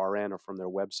SSRN or from their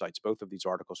websites, both of these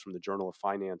articles from the Journal of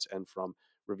Finance and from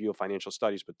Review of Financial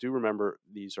Studies. But do remember,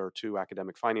 these are two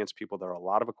academic finance people. There are a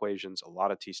lot of equations, a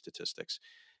lot of t-statistics.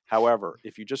 However,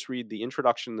 if you just read the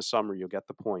introduction and the summary, you'll get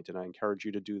the point, and I encourage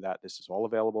you to do that. This is all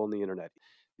available on the internet.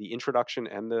 The introduction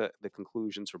and the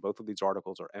conclusions for both of these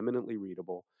articles are eminently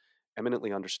readable,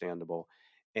 eminently understandable.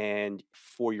 And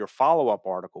for your follow-up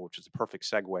article, which is the perfect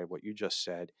segue of what you just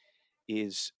said,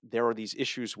 is there are these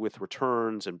issues with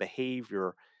returns and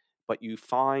behavior, but you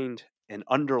find an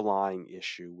underlying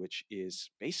issue, which is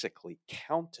basically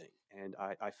counting. And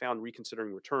I found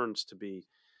Reconsidering Returns to be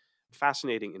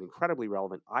fascinating and incredibly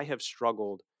relevant. I have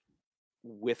struggled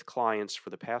with clients for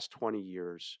the past 20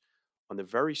 years on the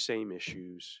very same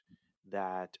issues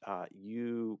that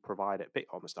you provide,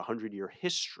 almost 100-year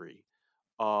history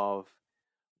of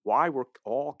why we're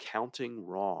all counting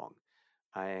wrong.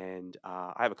 And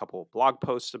I have a couple of blog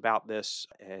posts about this,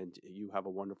 and you have a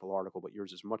wonderful article, but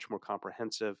yours is much more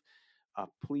comprehensive.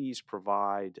 Please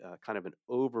provide kind of an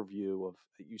overview of,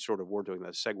 you sort of were doing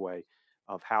that segue,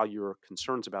 of how your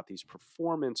concerns about these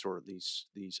performance or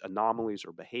these anomalies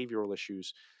or behavioral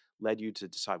issues led you to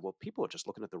decide, well, people are just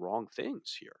looking at the wrong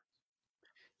things here.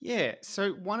 Yeah,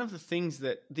 so one of the things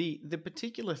that the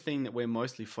particular thing that we're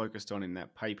mostly focused on in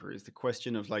that paper is the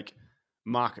question of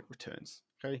market returns.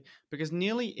 Okay, because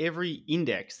nearly every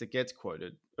index that gets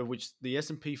quoted, of which the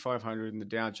S&P 500 and the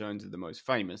Dow Jones are the most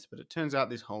famous, but it turns out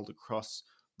this holds across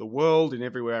the world in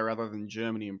everywhere other than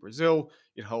Germany and Brazil.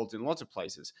 It holds in lots of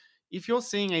places. If you're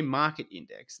seeing a market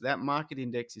index, that market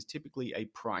index is typically a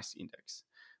price index,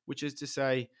 which is to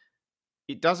say,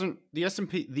 it doesn't. The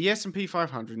S&P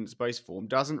 500 in its base form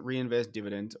doesn't reinvest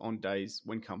dividends on days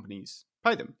when companies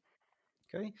pay them.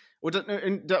 Okay, or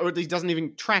at least doesn't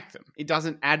even track them. It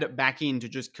doesn't add it back in to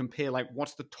just compare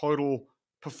what's the total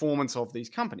performance of these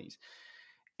companies.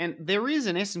 And there is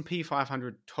an S&P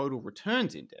 500 total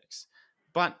returns index,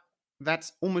 but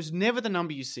that's almost never the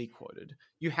number you see quoted.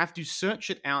 You have to search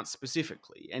it out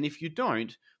specifically, and if you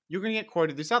don't, you're going to get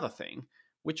quoted this other thing,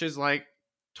 which is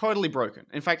totally broken.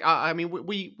 In fact, I mean,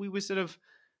 we were sort of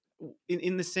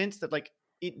in the sense that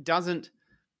it doesn't.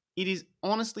 It is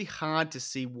honestly hard to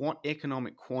see what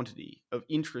economic quantity of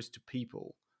interest to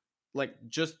people,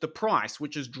 just the price,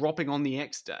 which is dropping on the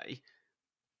X day,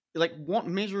 what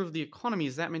measure of the economy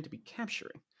is that meant to be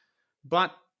capturing?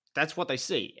 But that's what they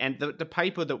see. And the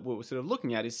paper that we're sort of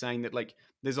looking at is saying that like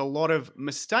there's a lot of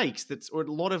mistakes or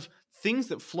a lot of things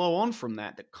that flow on from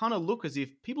that kind of look as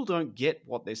if people don't get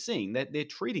what they're seeing. That they're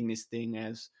treating this thing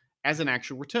as an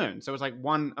actual return. So it's like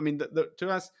to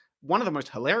us, one of the most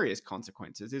hilarious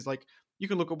consequences is like you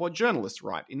can look at what journalists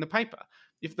write in the paper.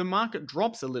 If the market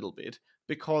drops a little bit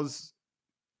because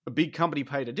a big company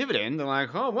paid a dividend, they're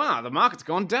like, oh, wow, the market's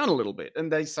gone down a little bit.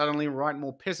 And they suddenly write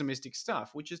more pessimistic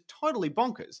stuff, which is totally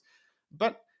bonkers.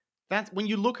 But that's when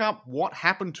you look up what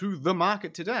happened to the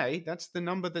market today, that's the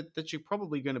number that you're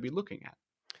probably going to be looking at.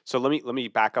 So let me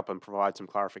back up and provide some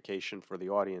clarification for the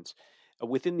audience.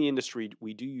 Within the industry,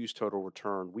 we do use total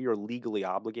return. We are legally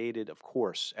obligated, of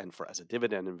course, and for as a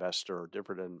dividend investor or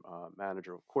dividend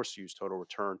manager, of course, use total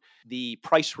return. The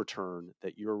price return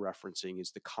that you're referencing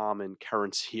is the common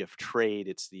currency of trade.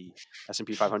 It's the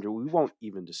S&P 500. We won't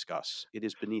even discuss. It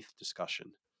is beneath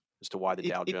discussion as to why the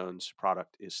Dow Jones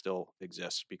product is still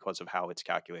exists because of how it's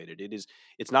calculated.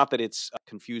 It's not that it's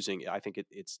confusing. I think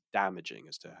it's damaging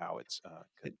as to how it's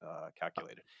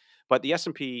calculated. But the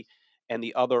S&P and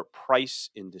the other price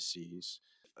indices,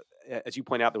 as you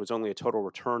point out, there was only a total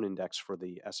return index for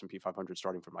the S&P 500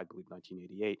 starting from, I believe,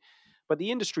 1988. But the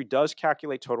industry does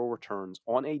calculate total returns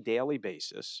on a daily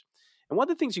basis. And one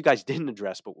of the things you guys didn't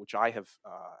address, but which I have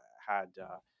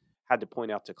had to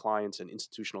point out to clients and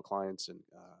institutional clients and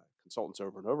consultants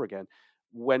over and over again,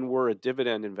 when we're a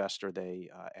dividend investor, they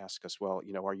ask us, well,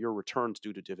 are your returns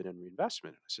due to dividend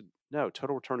reinvestment? I said, no,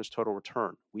 total return is total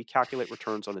return. We calculate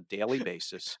returns on a daily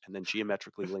basis and then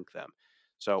geometrically link them.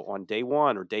 So on day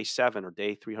 1 or day 7 or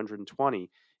day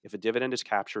 320, if a dividend is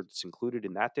captured, it's included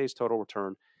in that day's total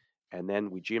return. And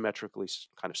then we geometrically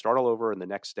kind of start all over. And the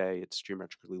next day, it's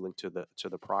geometrically linked to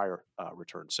the prior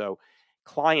return. So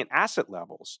client asset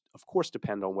levels, of course,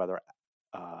 depend on whether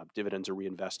dividends are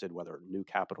reinvested, whether new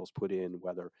capital is put in,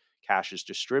 whether cash is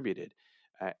distributed,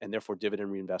 and therefore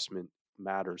dividend reinvestment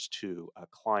matters to a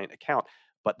client account.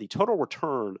 But the total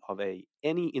return of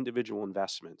any individual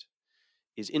investment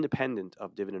is independent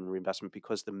of dividend reinvestment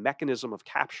because the mechanism of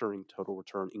capturing total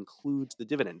return includes the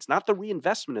dividend. It's not the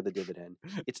reinvestment of the dividend,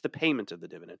 it's the payment of the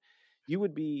dividend. You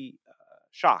would be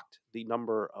shocked the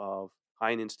number of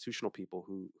high-end institutional people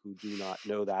who do not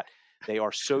know that. They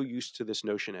are so used to this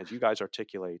notion, as you guys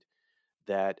articulate,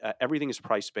 that everything is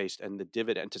price-based, and the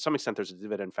dividend, to some extent, there's a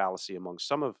dividend fallacy among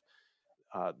some of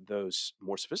those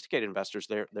more sophisticated investors.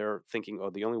 They're thinking, oh,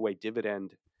 the only way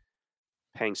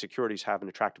dividend-paying securities have an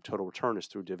attractive total return is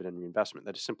through dividend reinvestment.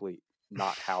 That is simply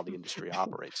not how the industry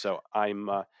operates. So I'm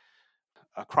a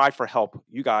cry for help.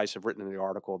 You guys have written in the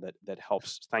article that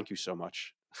helps. Thank you so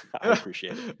much. I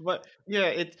appreciate it. But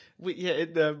yeah, we're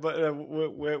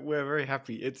very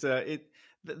happy. It's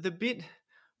the bit,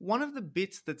 one of the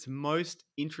bits that's most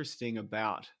interesting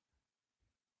about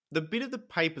the bit of the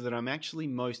paper that I'm actually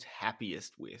most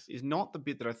happiest with is not the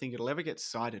bit that I think it'll ever get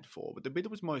cited for, but the bit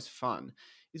that was most fun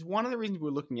is one of the reasons we're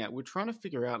looking at. We're trying to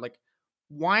figure out like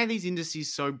why are these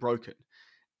indices so broken,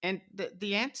 and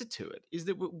the answer to it is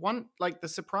that the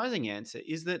surprising answer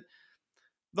is that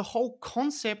the whole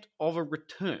concept of a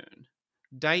return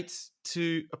dates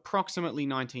to approximately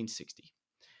 1960.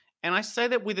 And I say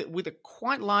that with a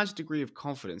quite large degree of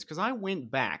confidence because I went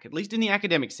back, at least in the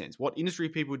academic sense, what industry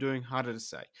people were doing, harder to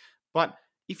say. But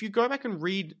if you go back and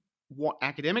read what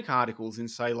academic articles in,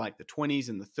 say, like the 20s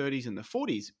and the 30s and the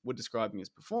 40s were describing as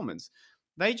performance,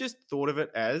 they just thought of it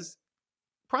as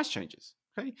price changes,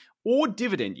 okay, or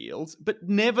dividend yields, but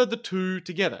never the two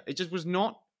together. It just was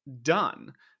not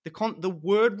done. The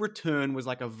word return was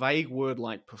like a vague word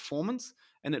like performance,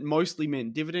 and it mostly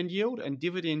meant dividend yield, and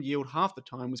dividend yield half the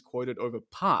time was quoted over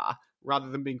par rather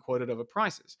than being quoted over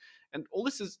prices. And all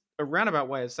this is a roundabout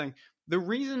way of saying the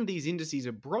reason these indices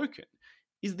are broken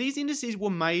is these indices were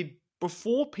made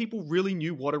before people really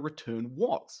knew what a return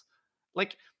was.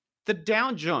 Like the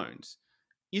Dow Jones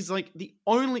is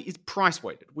price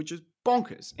weighted, which is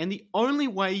bonkers. And the only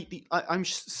way, I'm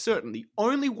certain, the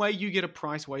only way you get a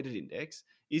price weighted index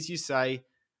is you say,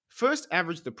 first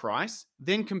average the price,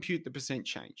 then compute the percent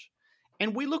change.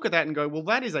 And we look at that and go, well,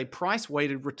 that is a price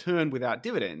weighted return without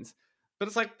dividends. But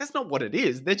it's like, that's not what it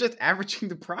is. They're just averaging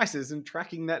the prices and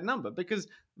tracking that number because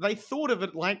they thought of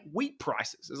it like wheat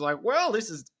prices. It's like, well, this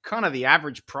is kind of the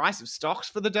average price of stocks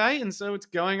for the day. And so it's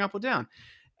going up or down.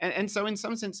 And so in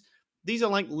some sense, these are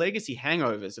like legacy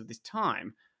hangovers of this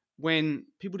time when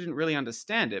people didn't really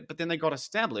understand it, but then they got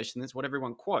established and that's what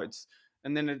everyone quotes.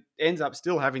 And then it ends up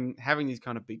still having these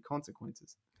kind of big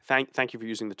consequences. Thank you for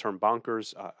using the term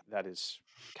bonkers. That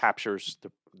captures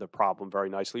the problem very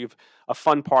nicely. You've a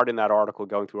fun part in that article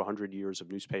going through 100 years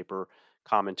of newspaper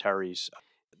commentaries,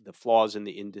 the flaws in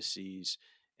the indices,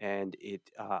 And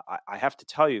I have to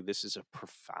tell you, this is a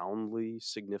profoundly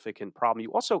significant problem.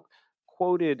 You also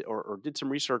quoted or did some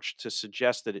research to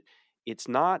suggest that it's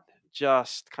not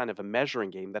just kind of a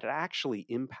measuring game, that it actually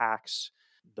impacts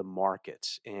the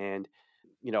markets. And,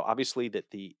 obviously that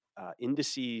the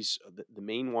indices, the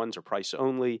main ones are price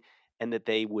only, and that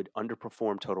they would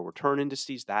underperform total return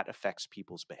indices. That affects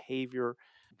people's behavior.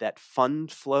 That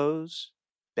fund flows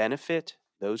benefit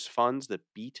those funds that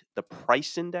beat the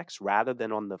price index rather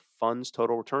than on the fund's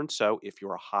total return. So if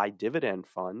you're a high dividend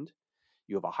fund,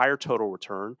 you have a higher total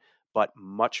return, but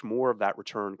much more of that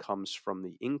return comes from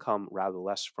the income rather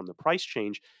less from the price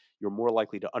change. You're more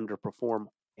likely to underperform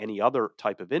any other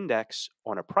type of index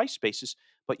on a price basis,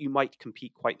 but you might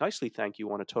compete quite nicely, thank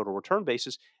you, on a total return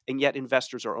basis. And yet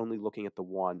investors are only looking at the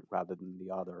one rather than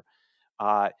the other.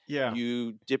 Yeah,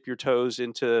 You dip your toes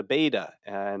into beta,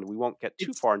 and we won't get too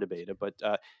it's far into beta, but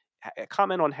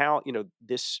comment on how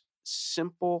this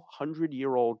simple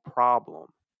 100-year-old problem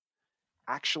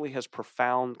actually has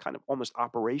profound, kind of almost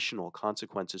operational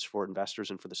consequences for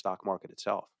investors and for the stock market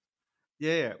itself.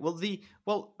 yeah.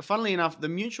 Well, funnily enough, the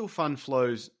mutual fund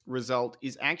flows result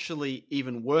is actually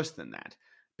even worse than that,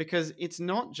 because it's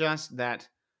not just that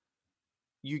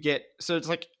you get. So it's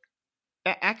like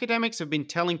academics have been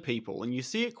telling people, and you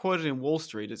see it quoted in Wall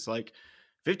Street. It's like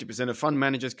 50% of fund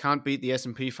managers can't beat the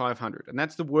S&P 500, and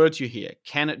that's the words you hear.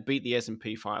 Can it beat the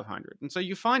S&P 500? And so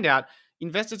you find out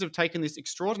investors have taken this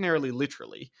extraordinarily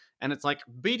literally, and it's like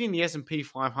beating the S&P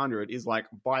 500 is like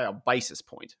by a basis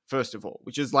point, first of all,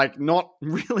 which is like not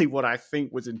really what I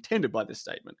think was intended by this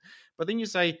statement. But then you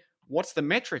say, what's the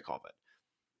metric of it?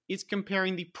 It's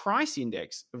comparing the price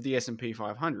index of the S&P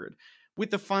 500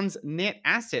 with the fund's net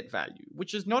asset value,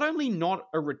 which is not only not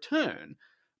a return,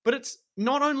 but it's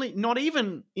not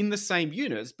even in the same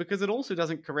units, because it also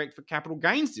doesn't correct for capital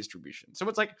gains distribution. So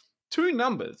it's like two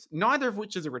numbers, neither of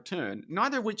which is a return,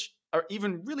 neither of which are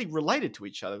even really related to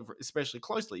each other, especially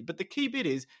closely. But the key bit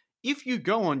is, if you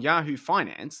go on Yahoo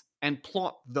Finance and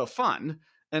plot the fund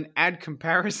and add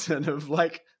comparison of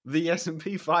like the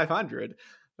S&P 500,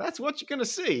 that's what you're going to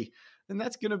see. And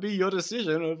that's going to be your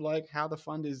decision of like how the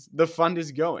fund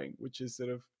is going, which is sort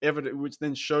of evident, which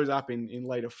then shows up in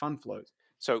later fund flows.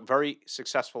 So, very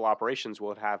successful operations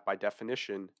will have, by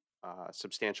definition,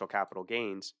 substantial capital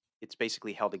gains. It's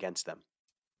basically held against them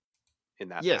in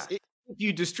that Yes, math. if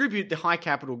you distribute the high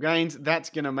capital gains, that's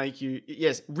going to make you,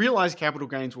 yes, realized capital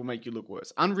gains will make you look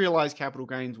worse. Unrealized capital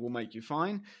gains will make you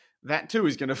fine. That too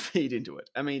is going to feed into it.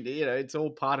 I mean, it's all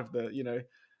part of the,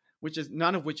 which is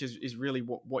none of which is really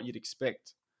what you'd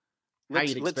expect, how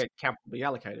Let's you'd let's expect capital to be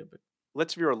allocated. But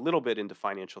let's veer a little bit into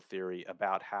financial theory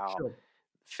about how sure.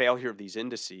 failure of these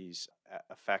indices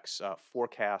affects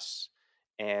forecasts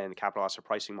and capital asset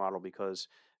pricing model, because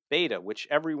beta, which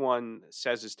everyone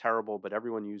says is terrible, but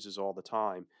everyone uses all the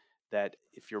time, that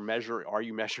if you're measuring, are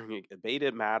you measuring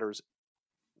beta matters.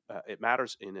 It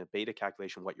matters in a beta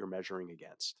calculation what you're measuring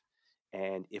against.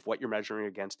 And if what you're measuring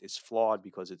against is flawed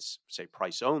because it's, say,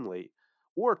 price only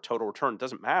or total return,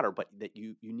 doesn't matter, but that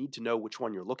you need to know which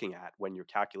one you're looking at when you're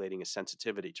calculating a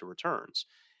sensitivity to returns.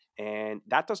 And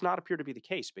that does not appear to be the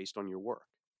case based on your work.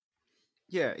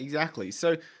 Yeah, exactly.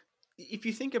 So if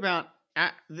you think about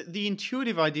the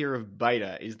intuitive idea of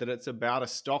beta is that it's about a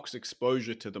stock's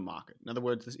exposure to the market. In other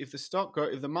words, if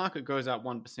the market goes up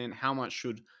 1%, how much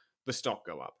should the stock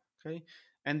go up? Okay,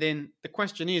 and then the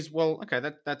question is, well, okay,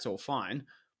 that's all fine.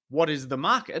 What is the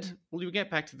market? Well, you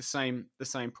get back to the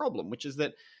same problem, which is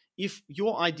that if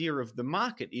your idea of the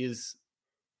market is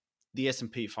the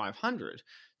S&P 500,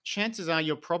 chances are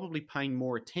you're probably paying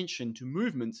more attention to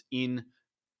movements in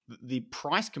the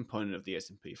price component of the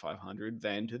S&P 500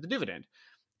 than to the dividend.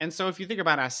 And so if you think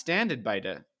about our standard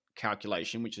beta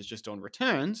calculation, which is just on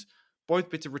returns, both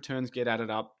bits of returns get added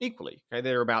up equally. Okay,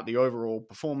 they're about the overall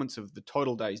performance of the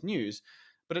total day's news.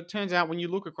 But it turns out when you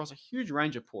look across a huge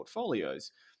range of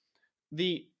portfolios,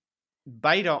 the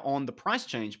beta on the price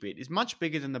change bit is much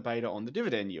bigger than the beta on the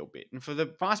dividend yield bit. And for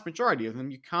the vast majority of them,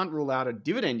 you can't rule out a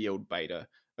dividend yield beta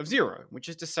of zero, which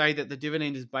is to say that the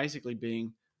dividend is basically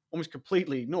being almost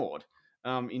completely ignored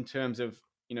in terms of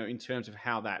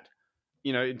how that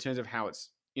in terms of how it's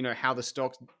how the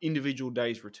stock's individual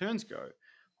days returns go.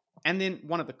 And then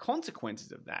one of the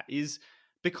consequences of that is,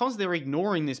 because they're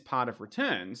ignoring this part of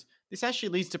returns, this actually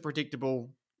leads to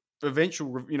predictable eventual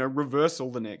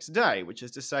reversal the next day, which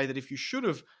is to say that if you should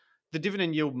have the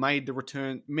dividend yield made the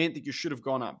return meant that you should have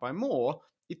gone up by more,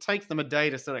 it takes them a day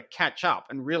to sort of catch up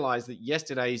and realize that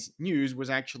yesterday's news was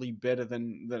actually better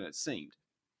than it seemed.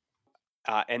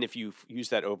 And if you use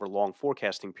that over long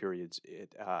forecasting periods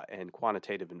and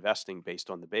quantitative investing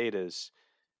based on the betas,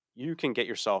 you can get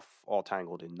yourself all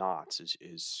tangled in knots.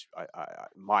 Is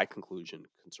my conclusion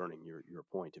concerning your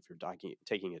point. If you're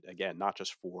taking it again, not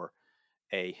just for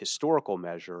a historical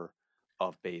measure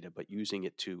of beta, but using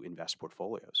it to invest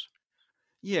portfolios.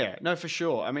 Yeah, no, for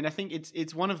sure. I mean, I think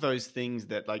it's one of those things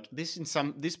that like this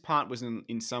part was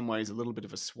in some ways a little bit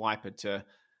of a swipe at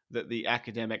the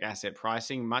academic asset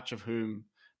pricing, much of whom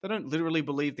they don't literally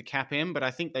believe the CAPM, but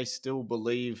I think they still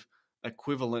believe a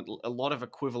lot of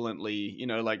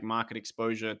equivalently, like market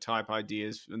exposure type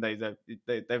ideas, and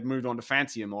they've moved on to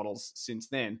fancier models since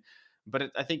then.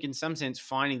 But I think in some sense,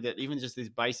 finding that even just this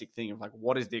basic thing of like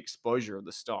what is the exposure of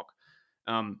the stock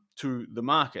to the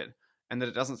market, and that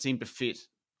it doesn't seem to fit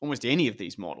almost any of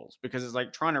these models, because it's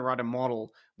like trying to write a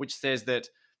model which says that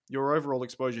your overall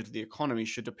exposure to the economy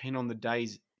should depend on the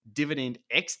day's dividend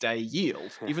X day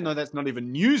yield, even though that's not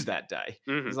even news that day.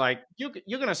 Mhm. It's like you're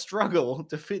going to struggle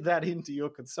to fit that into your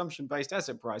consumption-based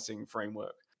asset pricing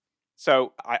framework.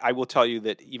 So I will tell you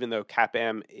that even though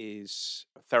CAPM is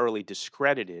thoroughly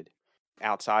discredited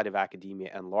outside of academia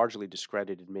and largely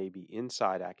discredited maybe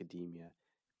inside academia,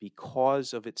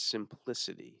 because of its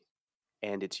simplicity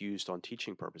and it's used on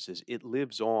teaching purposes, it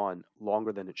lives on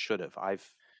longer than it should have.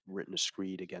 I've written a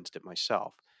screed against it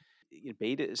myself.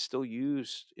 Beta is still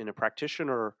used in a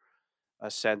practitioner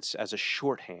sense as a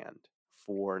shorthand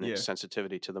for an Yeah.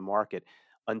 sensitivity to the market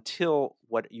until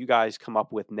what you guys come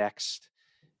up with next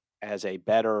as a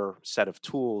better set of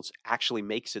tools actually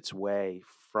makes its way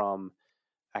from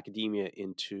academia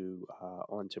into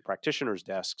onto practitioners'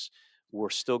 desks. We're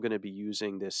still going to be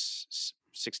using this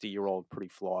 60-year-old, pretty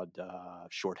flawed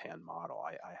shorthand model,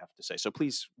 I have to say. So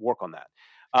please work on that.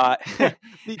 the,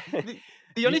 the,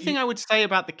 the you, only you, thing I would say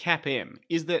about the CAPM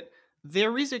is that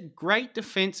there is a great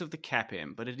defense of the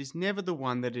CAPM, but it is never the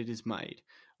one that it is made,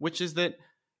 which is that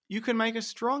you can make a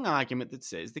strong argument that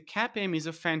says the CAPM is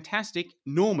a fantastic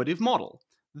normative model.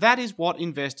 That is what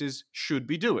investors should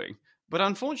be doing. But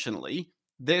unfortunately,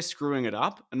 they're screwing it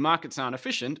up and markets aren't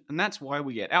efficient, and that's why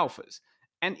we get alphas.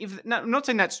 And I'm not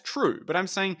saying that's true, but I'm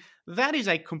saying that is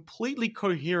a completely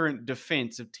coherent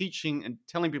defense of teaching and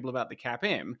telling people about the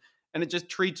CAPM, and it just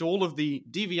treats all of the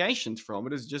deviations from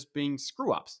it as just being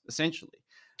screw ups, essentially.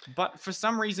 But for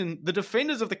some reason, the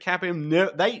defenders of the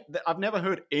CAPM, I've never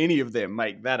heard any of them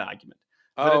make that argument.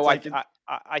 But oh, it's like,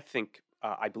 I think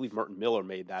I believe Merton Miller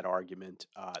made that argument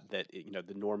that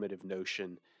the normative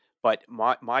notion. But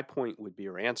my point would be,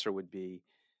 or answer would be,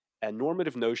 a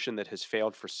normative notion that has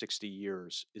failed for 60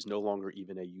 years is no longer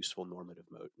even a useful normative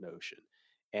notion,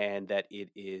 and that it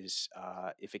is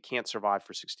if it can't survive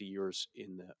for 60 years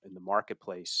in the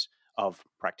marketplace of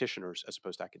practitioners as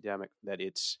opposed to academic,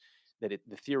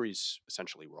 the theory is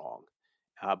essentially wrong.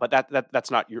 But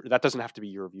that's not that doesn't have to be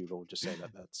your view. We'll just say no,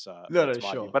 that's my view.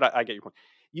 sure. But I get your point.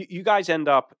 You guys end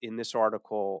up in this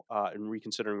article in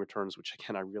Reconsidering Returns, which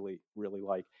again I really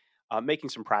like, making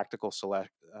some practical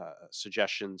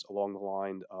suggestions along the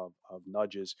line of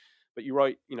nudges. But you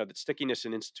write, that stickiness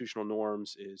in institutional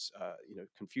norms is,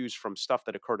 confused from stuff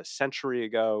that occurred a century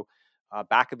ago.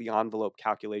 Back of the envelope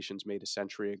calculations made a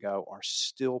century ago are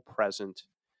still present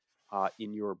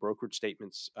in your brokerage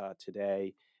statements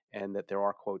today, and that there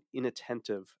are, quote,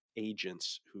 inattentive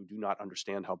agents who do not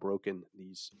understand how broken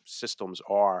these systems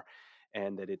are,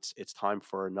 and that it's time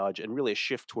for a nudge and really a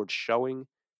shift towards showing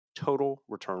total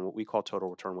return, what we call total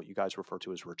return, what you guys refer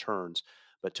to as returns,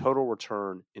 but total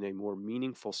return in a more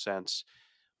meaningful sense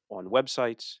on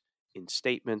websites, in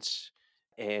statements,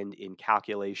 and in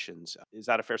calculations. Is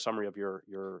that a fair summary of your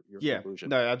Yeah, conclusion?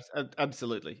 no,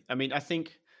 absolutely. I mean, I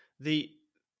think the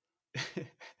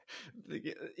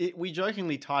we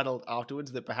jokingly titled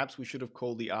afterwards that perhaps we should have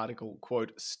called the article,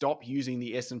 quote, "Stop using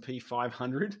the S&P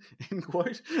 500," end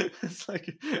quote. It's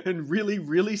like, and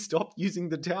really stop using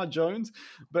the Dow Jones.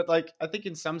 But like, I think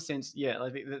in some sense, yeah,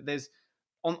 like there's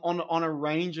on a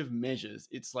range of measures,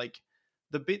 it's like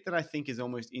the bit that I think is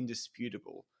almost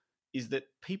indisputable is that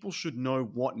people should know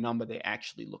what number they're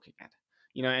actually looking at.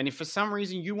 And if for some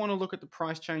reason you want to look at the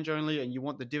price change only and you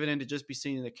want the dividend to just be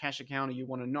seen in the cash account, or you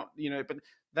want to not, but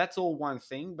that's all one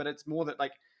thing. But it's more that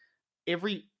like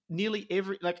nearly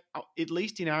every, like at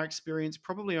least in our experience,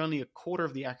 probably only a quarter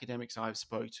of the academics I've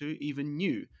spoke to even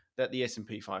knew that the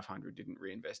S&P 500 didn't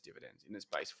reinvest dividends in its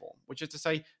base form, which is to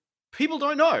say people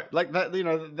don't know, like that,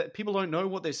 that people don't know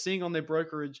what they're seeing on their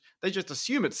brokerage. They just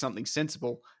assume it's something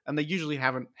sensible, and they usually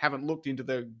haven't looked into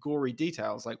the gory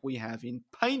details like we have in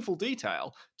painful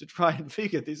detail to try and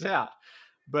figure this out.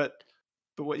 But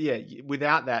what, yeah,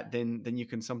 without that, then you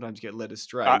can sometimes get led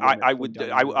astray. I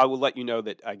will let you know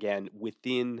that again,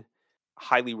 within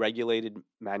highly regulated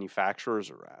manufacturers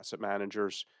or asset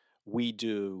managers, we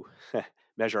do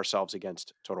measure ourselves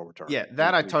against total return. Yeah,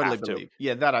 that I We totally have to. believe.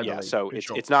 Yeah, that I Yeah, believe so for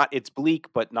sure. it's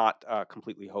bleak, but not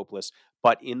completely hopeless.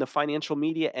 But in the financial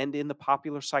media and in the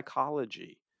popular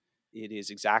psychology, it is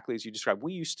exactly as you described.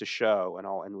 We used to show, and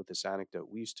I'll end with this anecdote.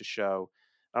 We used to show.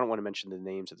 I don't want to mention the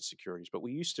names of the securities, but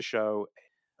we used to show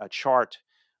a chart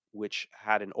which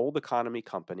had an old economy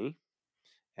company,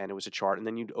 and it was a chart, and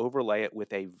then you'd overlay it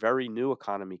with a very new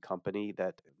economy company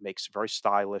that makes very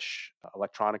stylish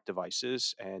electronic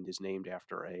devices and is named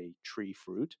after a tree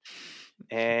fruit.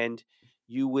 And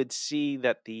you would see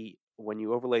that the when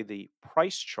you overlay the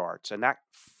price charts, and that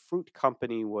fruit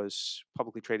company was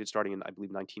publicly traded starting in, I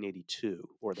believe, 1982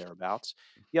 or thereabouts.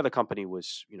 The other company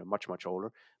was, much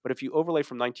older. But if you overlay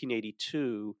from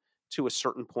 1982 to a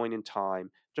certain point in time,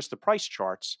 just the price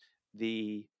charts,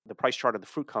 the price chart of the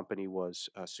fruit company was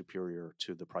superior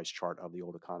to the price chart of the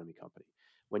old economy company.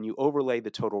 When you overlay the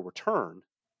total return,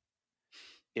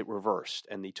 it reversed,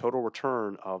 and the total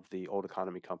return of the old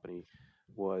economy company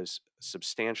was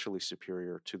substantially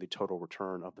superior to the total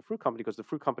return of the fruit company, because the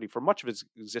fruit company, for much of its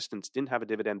existence, didn't have a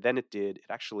dividend. Then it did. It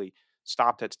actually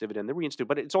stopped its dividend. They reinstituted,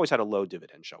 but it's always had a low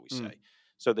dividend, shall we Mm. say.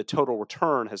 So the total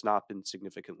return has not been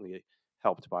significantly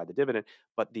helped by the dividend.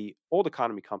 But the old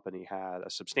economy company had a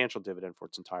substantial dividend for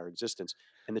its entire existence,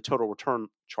 and the total return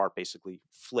chart basically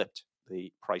flipped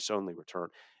the price only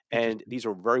return. And Interesting. these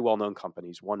are very well known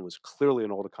companies. One was clearly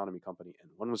an old economy company,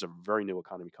 and one was a very new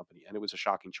economy company. And it was a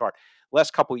shocking chart.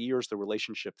 Last couple of years, the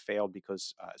relationship failed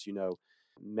because, as you know,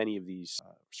 many of these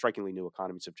strikingly new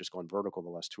economies have just gone vertical the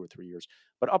last 2 or 3 years.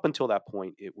 But up until that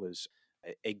point, it was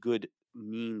a good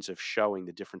means of showing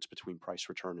the difference between price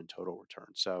return and total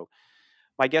return. So,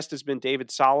 my guest has been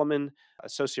David Solomon,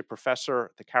 Associate Professor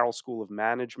at the Carroll School of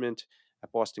Management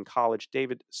at Boston College.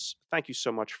 David, thank you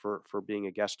so much for being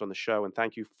a guest on the show, and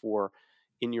thank you for,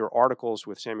 in your articles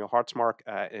with Samuel Hartzmark,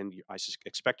 and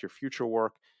expect your future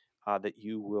work, that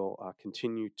you will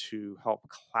continue to help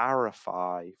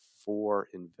clarify for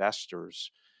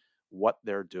investors what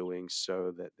they're doing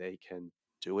so that they can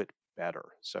do it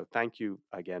better. So thank you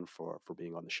again for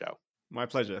being on the show. My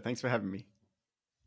pleasure. Thanks for having me.